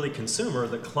 not really consumer,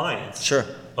 the clients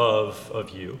of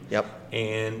you. Yep.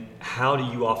 And how do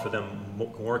you offer them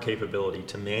more capability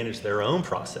to manage their own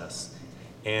process?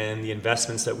 And the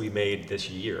investments that we made this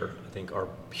year, I think, are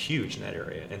huge in that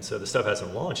area. And so the stuff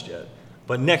hasn't launched yet.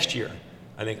 But next year,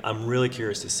 I think I'm really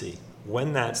curious to see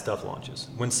when that stuff launches,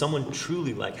 when someone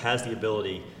truly has the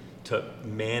ability to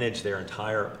manage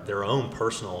their own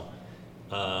personal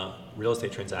real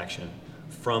estate transaction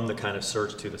from the kind of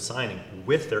search to the signing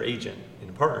with their agent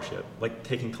in partnership,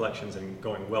 taking collections and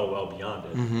going well beyond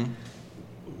it. Mm-hmm.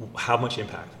 How much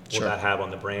impact will that have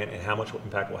on the brand, and how much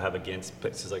impact will have against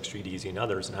places like StreetEasy and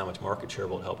others, and how much market share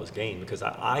will it help us gain? Because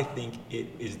I think it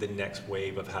is the next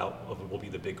wave of it will be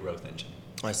the big growth engine.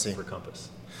 I see. For Compass.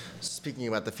 Speaking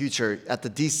about the future, at the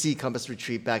DC Compass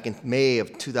Retreat back in May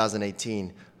of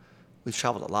 2018, we've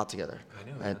traveled a lot together. I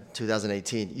know. At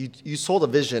 2018, you sold a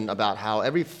vision about how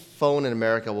every phone in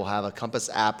America will have a Compass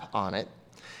app on it,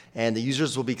 and the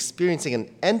users will be experiencing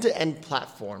an end-to-end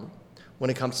platform when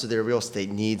it comes to their real estate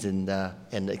needs and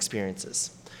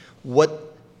experiences.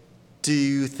 What do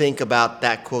you think about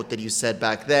that quote that you said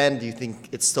back then? Do you think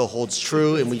it still holds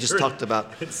true? And we just talked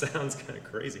about... It sounds kind of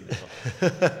crazy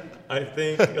now. I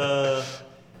think,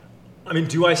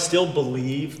 do I still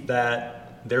believe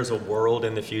that there's a world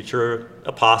in the future,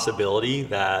 a possibility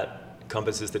that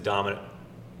Compass is the dominant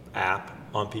app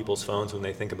on people's phones when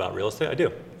they think about real estate? I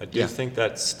do. I do think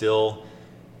that still,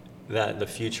 that the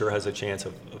future has a chance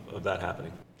of that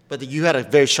happening. But you had a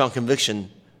very strong conviction.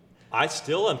 I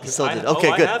still am. Still did.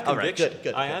 Okay, good. I have conviction. Right,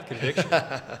 good. I have conviction.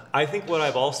 I think what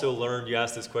I've also learned, you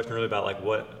asked this question earlier about like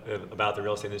what about the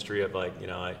real estate industry of like,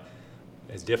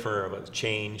 it's different, or it's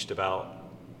changed about.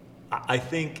 I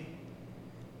think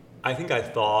I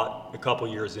thought a couple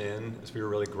years in, as we were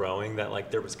really growing, that like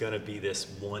there was going to be this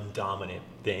one dominant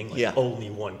thing, like only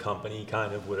one company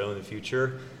kind of would own the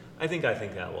future. I think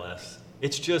that less.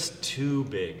 It's just too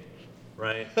big,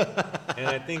 right? And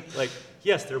I think like,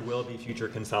 yes, there will be future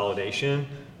consolidation,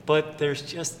 but there's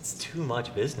just too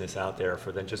much business out there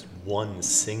for then just one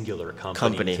singular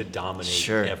company. To dominate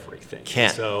everything.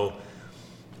 Can't. So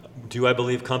do I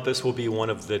believe Compass will be one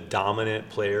of the dominant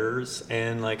players?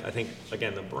 And like, I think,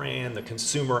 again, the brand, the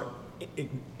consumer,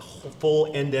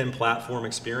 full end-to-end platform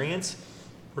experience,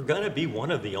 we're going to be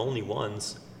one of the only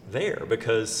ones there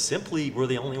because simply we're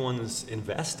the only ones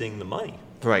investing the money.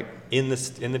 Right. In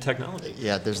the technology.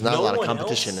 Yeah, there's not a lot of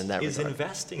competition in that regard. No one else is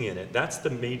investing in it. That's the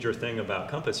major thing about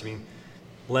Compass.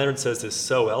 Leonard says this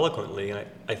so eloquently, and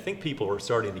I think people are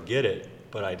starting to get it,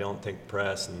 but I don't think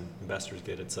press and investors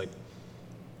get it. It's like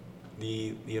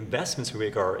the investments we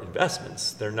make are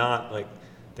investments. They're not like,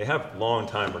 they have long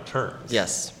time returns.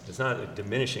 Yes. It's not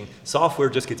diminishing. Software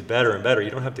just gets better and better.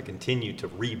 You don't have to continue to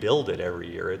rebuild it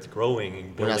every year. It's growing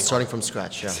and building. We're not starting from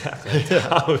scratch, Exactly, on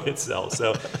top of itself.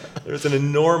 So there's an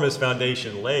enormous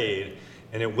foundation laid,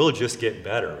 and it will just get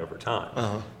better over time.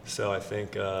 Uh-huh. So I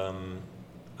think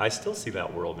I still see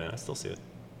that world, man. I still see it.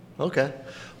 Okay.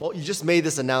 Well, you just made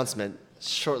this announcement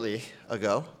shortly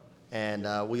ago,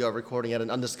 and we are recording at an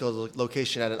undisclosed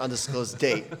location at an undisclosed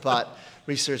date, but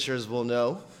researchers will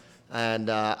know. And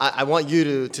I want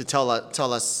you to tell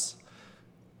us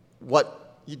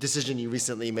what decision you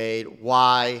recently made,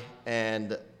 why,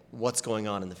 and what's going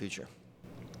on in the future.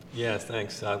 Yeah,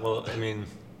 thanks.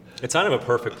 It's kind of a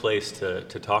perfect place to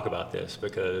talk about this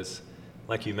because,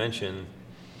 like you mentioned,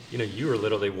 you were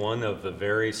literally one of a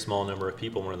very small number of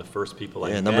people, one of the first people I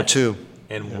met number two.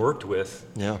 And worked with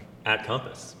at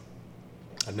Compass.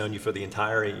 I've known you for the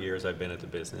entire 8 years I've been at the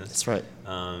business. That's right.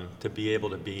 To be able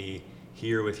to be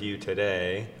here with you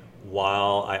today,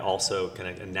 while I also kind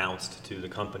of announced to the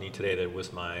company today that it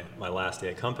was my last day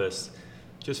at Compass,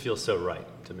 just feels so right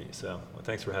to me. So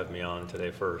thanks for having me on today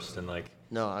first. And like,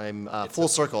 no, I'm full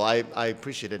circle. I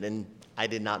appreciate it, and I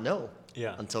did not know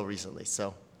until recently.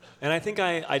 So. And I think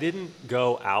I didn't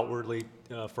go outwardly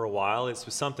for a while. It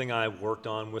was something I worked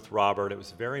on with Robert. It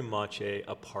was very much a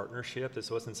partnership. This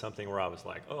wasn't something where I was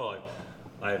like,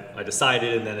 I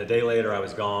decided, and then a day later I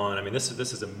was gone. This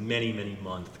is a many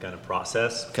month kind of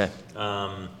process. Okay.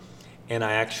 And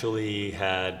I actually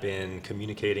had been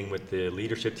communicating with the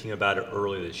leadership team about it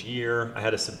earlier this year. I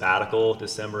had a sabbatical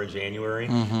December and January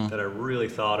that I really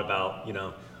thought about, kind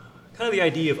of the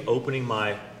idea of opening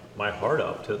my heart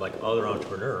up to like other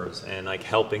entrepreneurs and like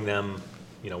helping them,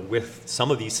 with some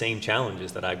of these same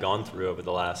challenges that I've gone through over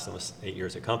the last almost 8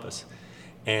 years at Compass.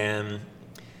 And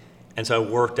so I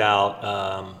worked out,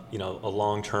 a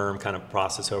long-term kind of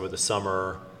process over the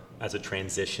summer as a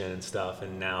transition and stuff.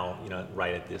 And now,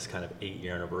 right at this kind of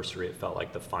 8-year anniversary, it felt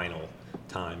like the final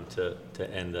time to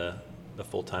end the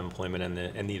full-time employment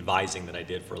and the advising that I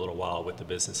did for a little while with the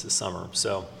business this summer.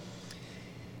 So,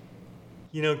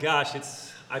 gosh,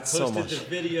 I posted the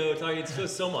video. It's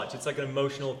just so much. It's like an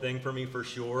emotional thing for me for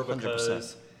sure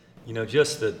because, 100%.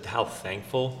 Just how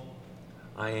thankful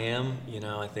I am.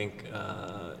 I think,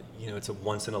 it's a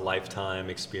once in a lifetime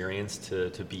experience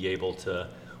to be able to,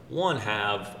 one,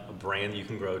 have a brand that you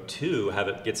can grow, two, have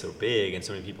it get so big and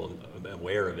so many people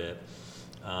aware of it.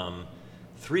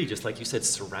 Three, just like you said,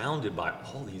 surrounded by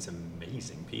all these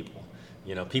amazing people.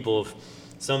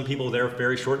 Some people there for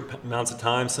very short amounts of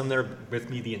time, some there with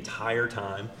me the entire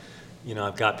time.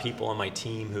 I've got people on my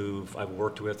team who I've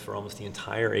worked with for almost the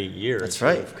entire 8 years. That's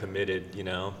right. Who've committed,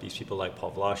 these people like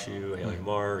Paul Vlashu, Haley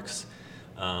Marks,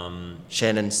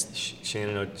 Shannon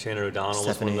O'Donnell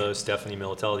was one of those, Stephanie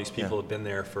Militello. These people have been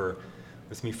there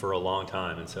with me for a long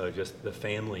time. And so just the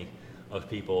family of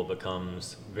people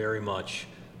becomes very much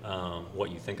what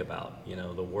you think about.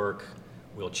 The work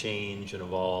will change and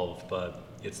evolve, but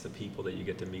it's the people that you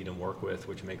get to meet and work with,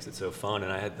 which makes it so fun.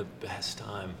 And I had the best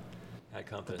time at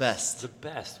Compass. Best. The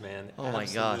best, man. Oh my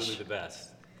gosh. Absolutely the best.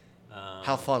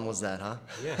 How fun was that, huh?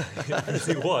 Yeah,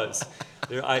 it was.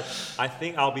 I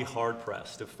think I'll be hard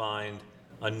pressed to find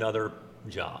another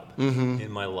job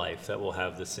in my life that will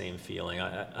have the same feeling.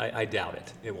 I doubt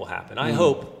it. It will happen. I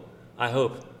hope.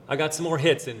 I got some more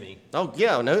hits in me. Oh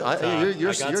yeah, no,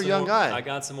 you're a young guy. I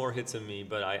got some more hits in me,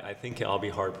 but I think I'll be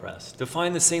hard pressed to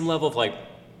find the same level of like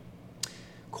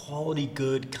quality,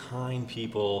 good, kind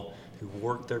people who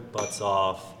work their butts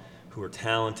off, who are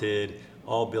talented,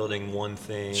 all building one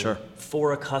thing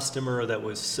for a customer that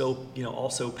was so,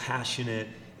 also passionate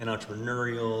and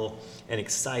entrepreneurial and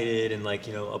excited and like,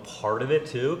 a part of it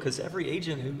too. Because every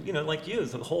agent who, like you,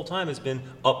 the whole time has been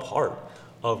a part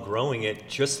of growing it,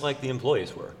 just like the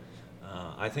employees were.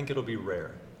 I think it'll be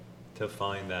rare to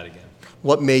find that again.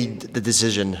 What made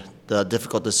the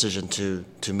difficult decision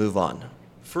to move on?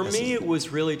 For me, it was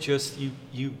really just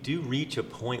you do reach a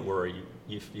point where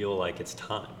you feel like it's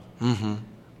time. Mm-hmm.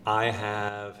 I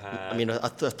have had. I mean, a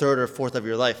third or fourth of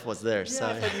your life was there. Yeah, so.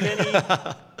 I've had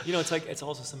many. It's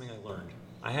also something I learned.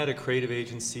 I had a creative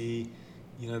agency,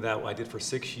 that I did for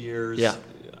 6 years. Yeah.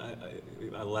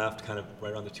 I left kind of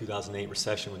right around the 2008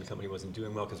 recession when the company wasn't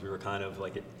doing well because we were kind of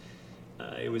like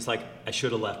it was like I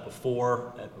should have left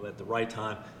before at the right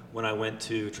time. When I went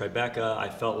to Tribeca, I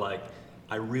felt like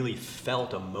I really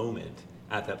felt a moment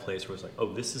at that place where it's like,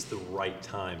 oh, this is the right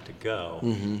time to go.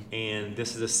 Mm-hmm. And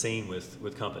this is the same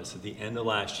with Compass. At the end of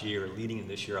last year, leading in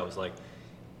this year, I was like,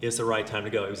 it's the right time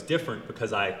to go. It was different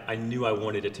because I knew I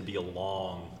wanted it to be a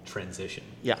long transition.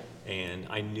 Yeah. And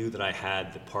I knew that I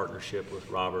had the partnership with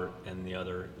Robert and the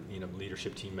other,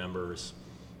 leadership team members,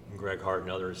 and Greg Hart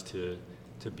and others to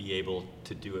be able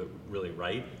to do it really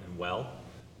right and well.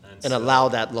 And so, allow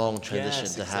that long transition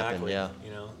to happen. Exactly. Yeah.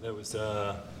 There was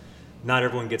not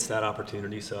everyone gets that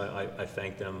opportunity, so I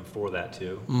thank them for that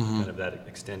too, kind of that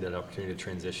extended opportunity to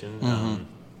transition.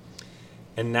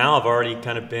 And now I've already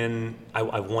kind of been,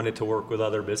 I wanted to work with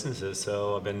other businesses,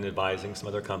 so I've been advising some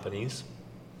other companies,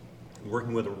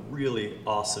 working with a really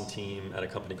awesome team at a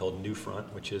company called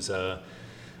Newfront, which is a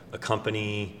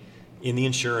company in the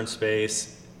insurance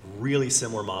space, really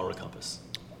similar model to Compass.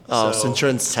 Oh, it's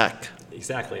insurance tech.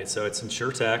 Exactly. So it's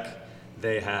InsurTech.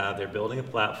 They're building a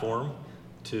platform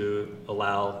to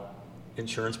allow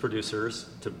insurance producers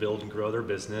to build and grow their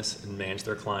business and manage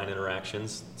their client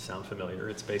interactions. Sound familiar?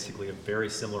 It's basically a very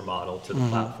similar model to the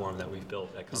platform that we've built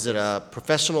at Compass. Is it a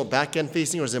professional back-end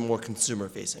facing or is it more consumer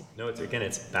facing? No, it's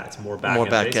more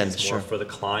back-end facing. It's more for the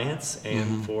clients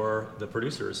and for the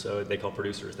producers. So they call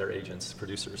producers, they're agents,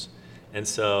 producers. And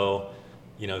so,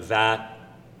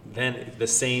 then the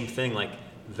same thing, like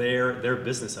they're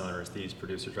business owners, these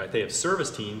producers, right? They have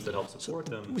service teams that help support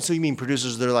them. So you mean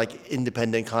producers, they're like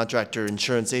independent contractor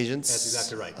insurance agents? That's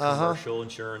exactly right. Commercial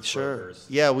insurance brokers.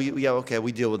 Yeah,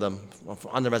 we deal with them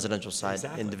on the residential side,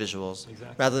 individuals.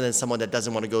 Exactly. Rather than someone that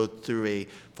doesn't want to go through a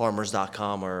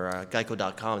farmers.com or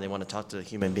Geico.com, they want to talk to a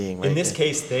human being, right? In this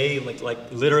case, they,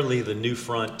 like literally the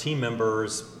Newfront team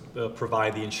members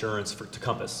provide the insurance to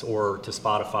Compass or to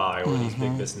Spotify or these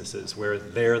big businesses where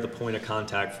they're the point of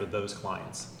contact for those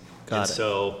clients.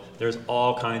 So there's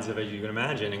all kinds of, as you can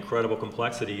imagine, incredible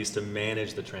complexities to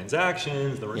manage the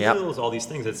transactions, the renewals, all these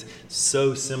things. It's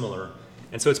so similar.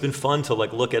 And so it's been fun to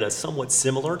look at a somewhat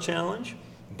similar challenge,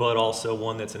 but also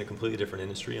one that's in a completely different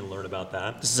industry and learn about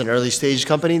that. This is an early stage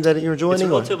company that you're joining? It's a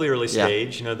relatively early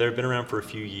stage. They've been around for a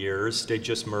few years. They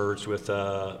just merged with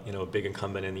a big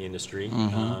incumbent in the industry,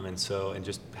 and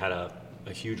just had a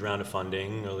huge round of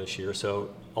funding this year.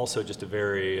 So also just a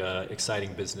very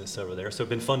exciting business over there. So it's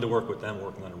been fun to work with them,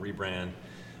 working on a rebrand,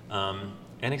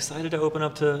 and excited to open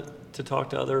up to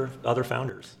talk to other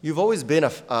founders. You've always been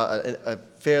a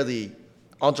fairly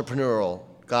entrepreneurial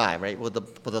guy, right? With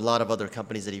a lot of other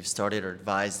companies that you've started or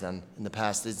advised on in the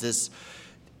past. Is this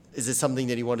something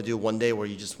that you want to do one day where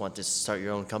you just want to start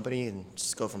your own company and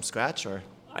just go from scratch, or?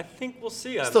 I think we'll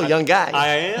see. Still a young guy. I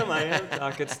am.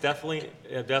 Doc. It's definitely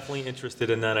interested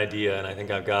in that idea, and I think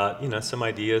I've got some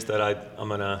ideas that I'm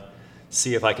gonna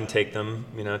see if I can take them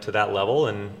to that level,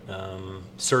 and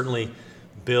certainly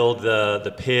build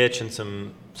the pitch and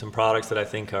some products that I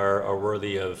think are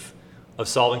worthy of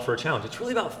solving for a challenge. It's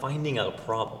really about finding out a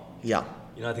problem. Yeah.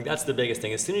 I think that's the biggest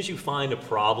thing. As soon as you find a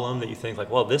problem that you think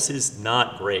well, this is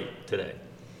not great today.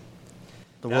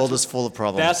 The world is full of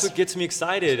problems. That's what gets me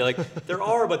excited. There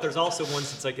are, but there's also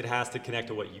ones that's it has to connect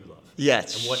to what you love.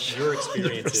 Yes. And what your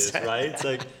experience is, right? It's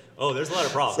oh, there's a lot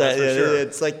of problems. So, that's for sure.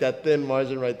 It's like that thin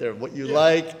margin right there. What you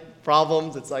like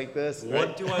problems. It's like this. What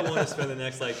right? do I want to spend the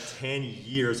next 10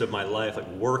 years of my life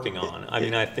working on? I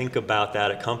mean, I think about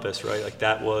that at Compass, right?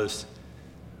 That was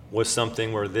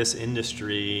something where this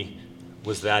industry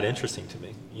was that interesting to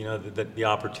me. The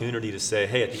opportunity to say,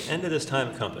 hey, at the end of this time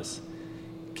at Compass,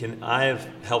 I have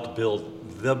helped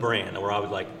build the brand where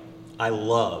I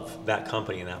love that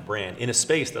company and that brand in a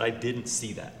space that I didn't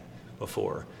see that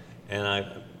before. And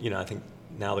I think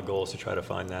now the goal is to try to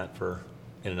find that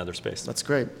in another space. That's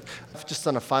great. Just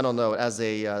on a final note, as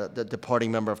the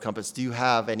departing member of Compass, do you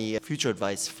have any future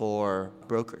advice for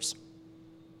brokers?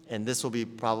 And this will be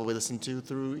probably listened to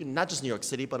through not just New York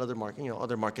City, but other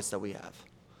markets that we have.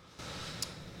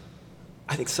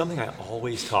 I think something I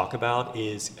always talk about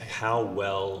is how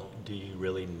well do you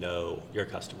really know your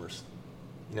customers?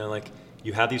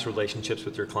 You have these relationships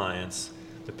with your clients.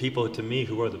 The people, to me,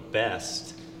 who are the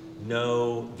best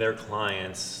know their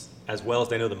clients as well as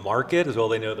they know the market, as well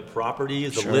as they know the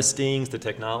properties, the listings, the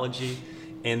technology,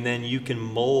 and then you can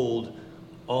mold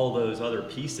all those other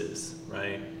pieces,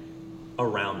 right,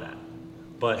 around that.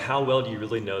 But how well do you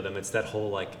really know them? It's that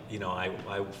whole I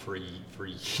for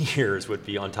years would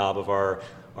be on top of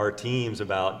our teams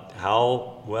about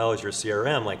how well is your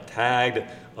CRM tagged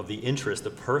of the interest, the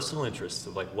personal interests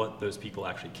of what those people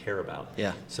actually care about.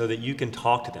 Yeah. So that you can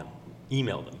talk to them,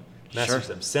 email them, message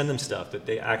them, send them stuff that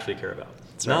they actually care about.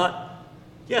 It's not,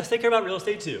 yes, they care about real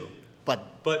estate too.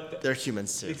 But they're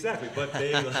humans too. Exactly, but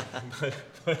they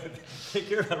but they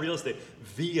care about real estate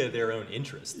via their own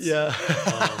interests. Yeah.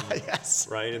 Yes.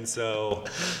 Right, and so,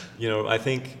 I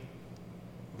think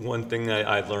one thing that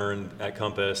I learned at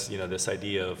Compass, this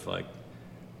idea of I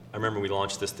remember we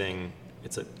launched this thing.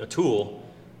 It's a tool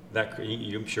that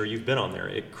I'm sure you've been on there.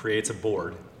 It creates a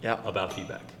board about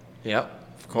feedback.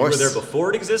 Yep, of course. You were there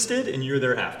before it existed, and you're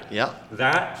there after. Yep.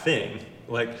 That thing.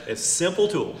 A simple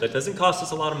tool that doesn't cost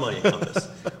us a lot of money at Compass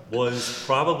was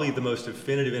probably the most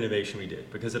definitive innovation we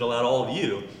did, because it allowed all of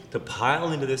you to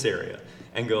pile into this area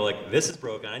and go this is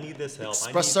broken, I need this help.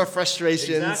 Express our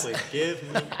frustrations. Exactly.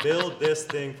 Build this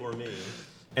thing for me.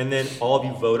 And then all of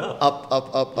you vote up.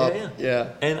 Up. Yeah.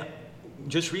 And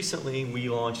just recently we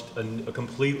launched a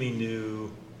completely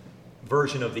new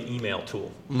version of the email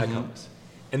tool at Compass.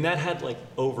 And that had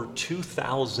over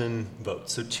 2,000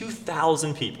 votes. So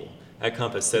 2,000 people at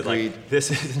Compass said, this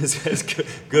isn't as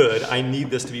good. I need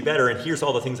this to be better, and here's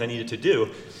all the things I needed to do.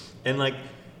 And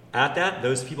at that,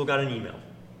 those people got an email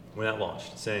when that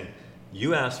launched saying,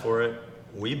 you asked for it,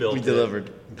 we built it,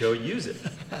 delivered. Go use it.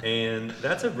 And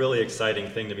that's a really exciting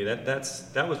thing to me.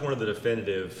 That was one of the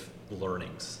definitive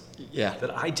learnings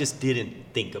that I just didn't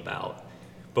think about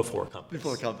before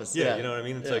Compass. Yeah. You know what I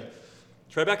mean? It's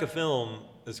Tribeca Film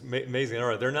is amazing.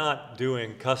 They're not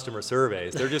doing customer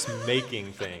surveys. They're just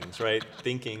making things, right?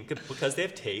 Thinking, because they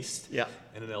have taste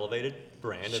and an elevated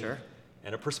brand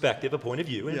and a perspective, a point of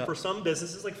view. And for some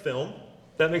businesses like film,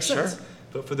 that makes sense.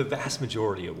 But for the vast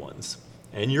majority of ones,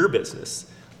 and your business,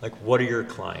 what do your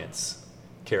clients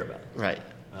care about? Right.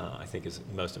 I think is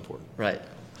most important. Right.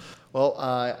 Well,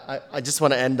 I just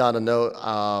want to end on a note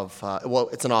of,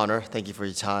 it's an honor. Thank you for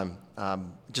your time.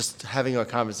 Just having our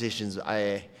conversations,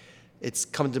 it's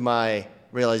come to my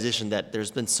realization that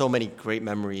there's been so many great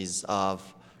memories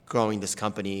of growing this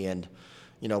company. And,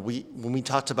 when we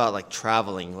talked about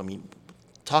traveling,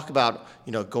 talk about,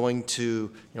 going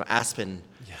to, Aspen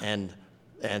and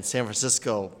San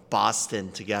Francisco,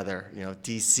 Boston together,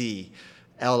 DC,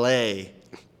 LA,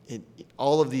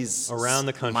 all of these around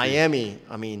the country, Miami.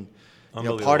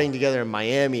 Partying together in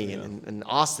Miami and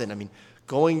Austin.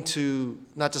 Going to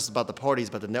not just about the parties,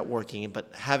 but the networking, but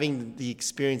having the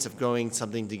experience of growing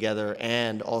something together,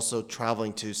 and also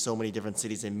traveling to so many different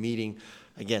cities and meeting,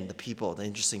 again, the people, the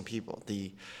interesting people,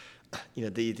 the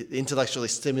intellectually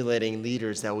stimulating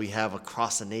leaders that we have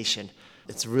across the nation.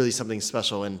 It's really something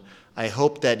special, and I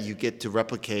hope that you get to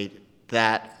replicate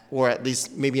that, or at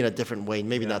least maybe in a different way,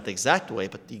 maybe not the exact way,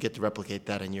 but you get to replicate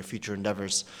that in your future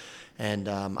endeavors. And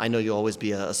I know you'll always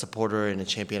be a supporter and a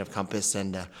champion of Compass,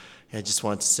 and I just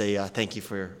want to say thank you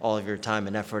for all of your time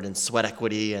and effort and sweat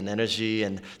equity and energy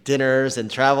and dinners and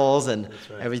travels and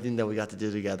everything that we got to do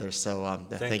together. So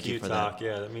thank you for Talk. that.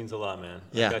 Yeah, that means a lot, man.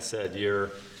 Like I said,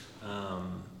 you're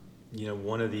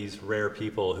one of these rare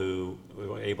people who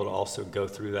were able to also go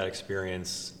through that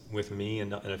experience with me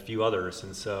and a few others.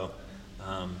 And so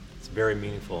it's very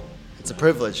meaningful. It's a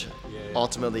privilege.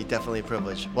 Ultimately, definitely a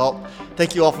privilege. Well,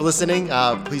 thank you all for listening.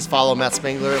 Please follow Matt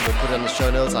Spangler. We'll put it on the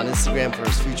show notes on Instagram for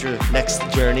his future next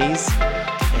journeys.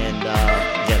 And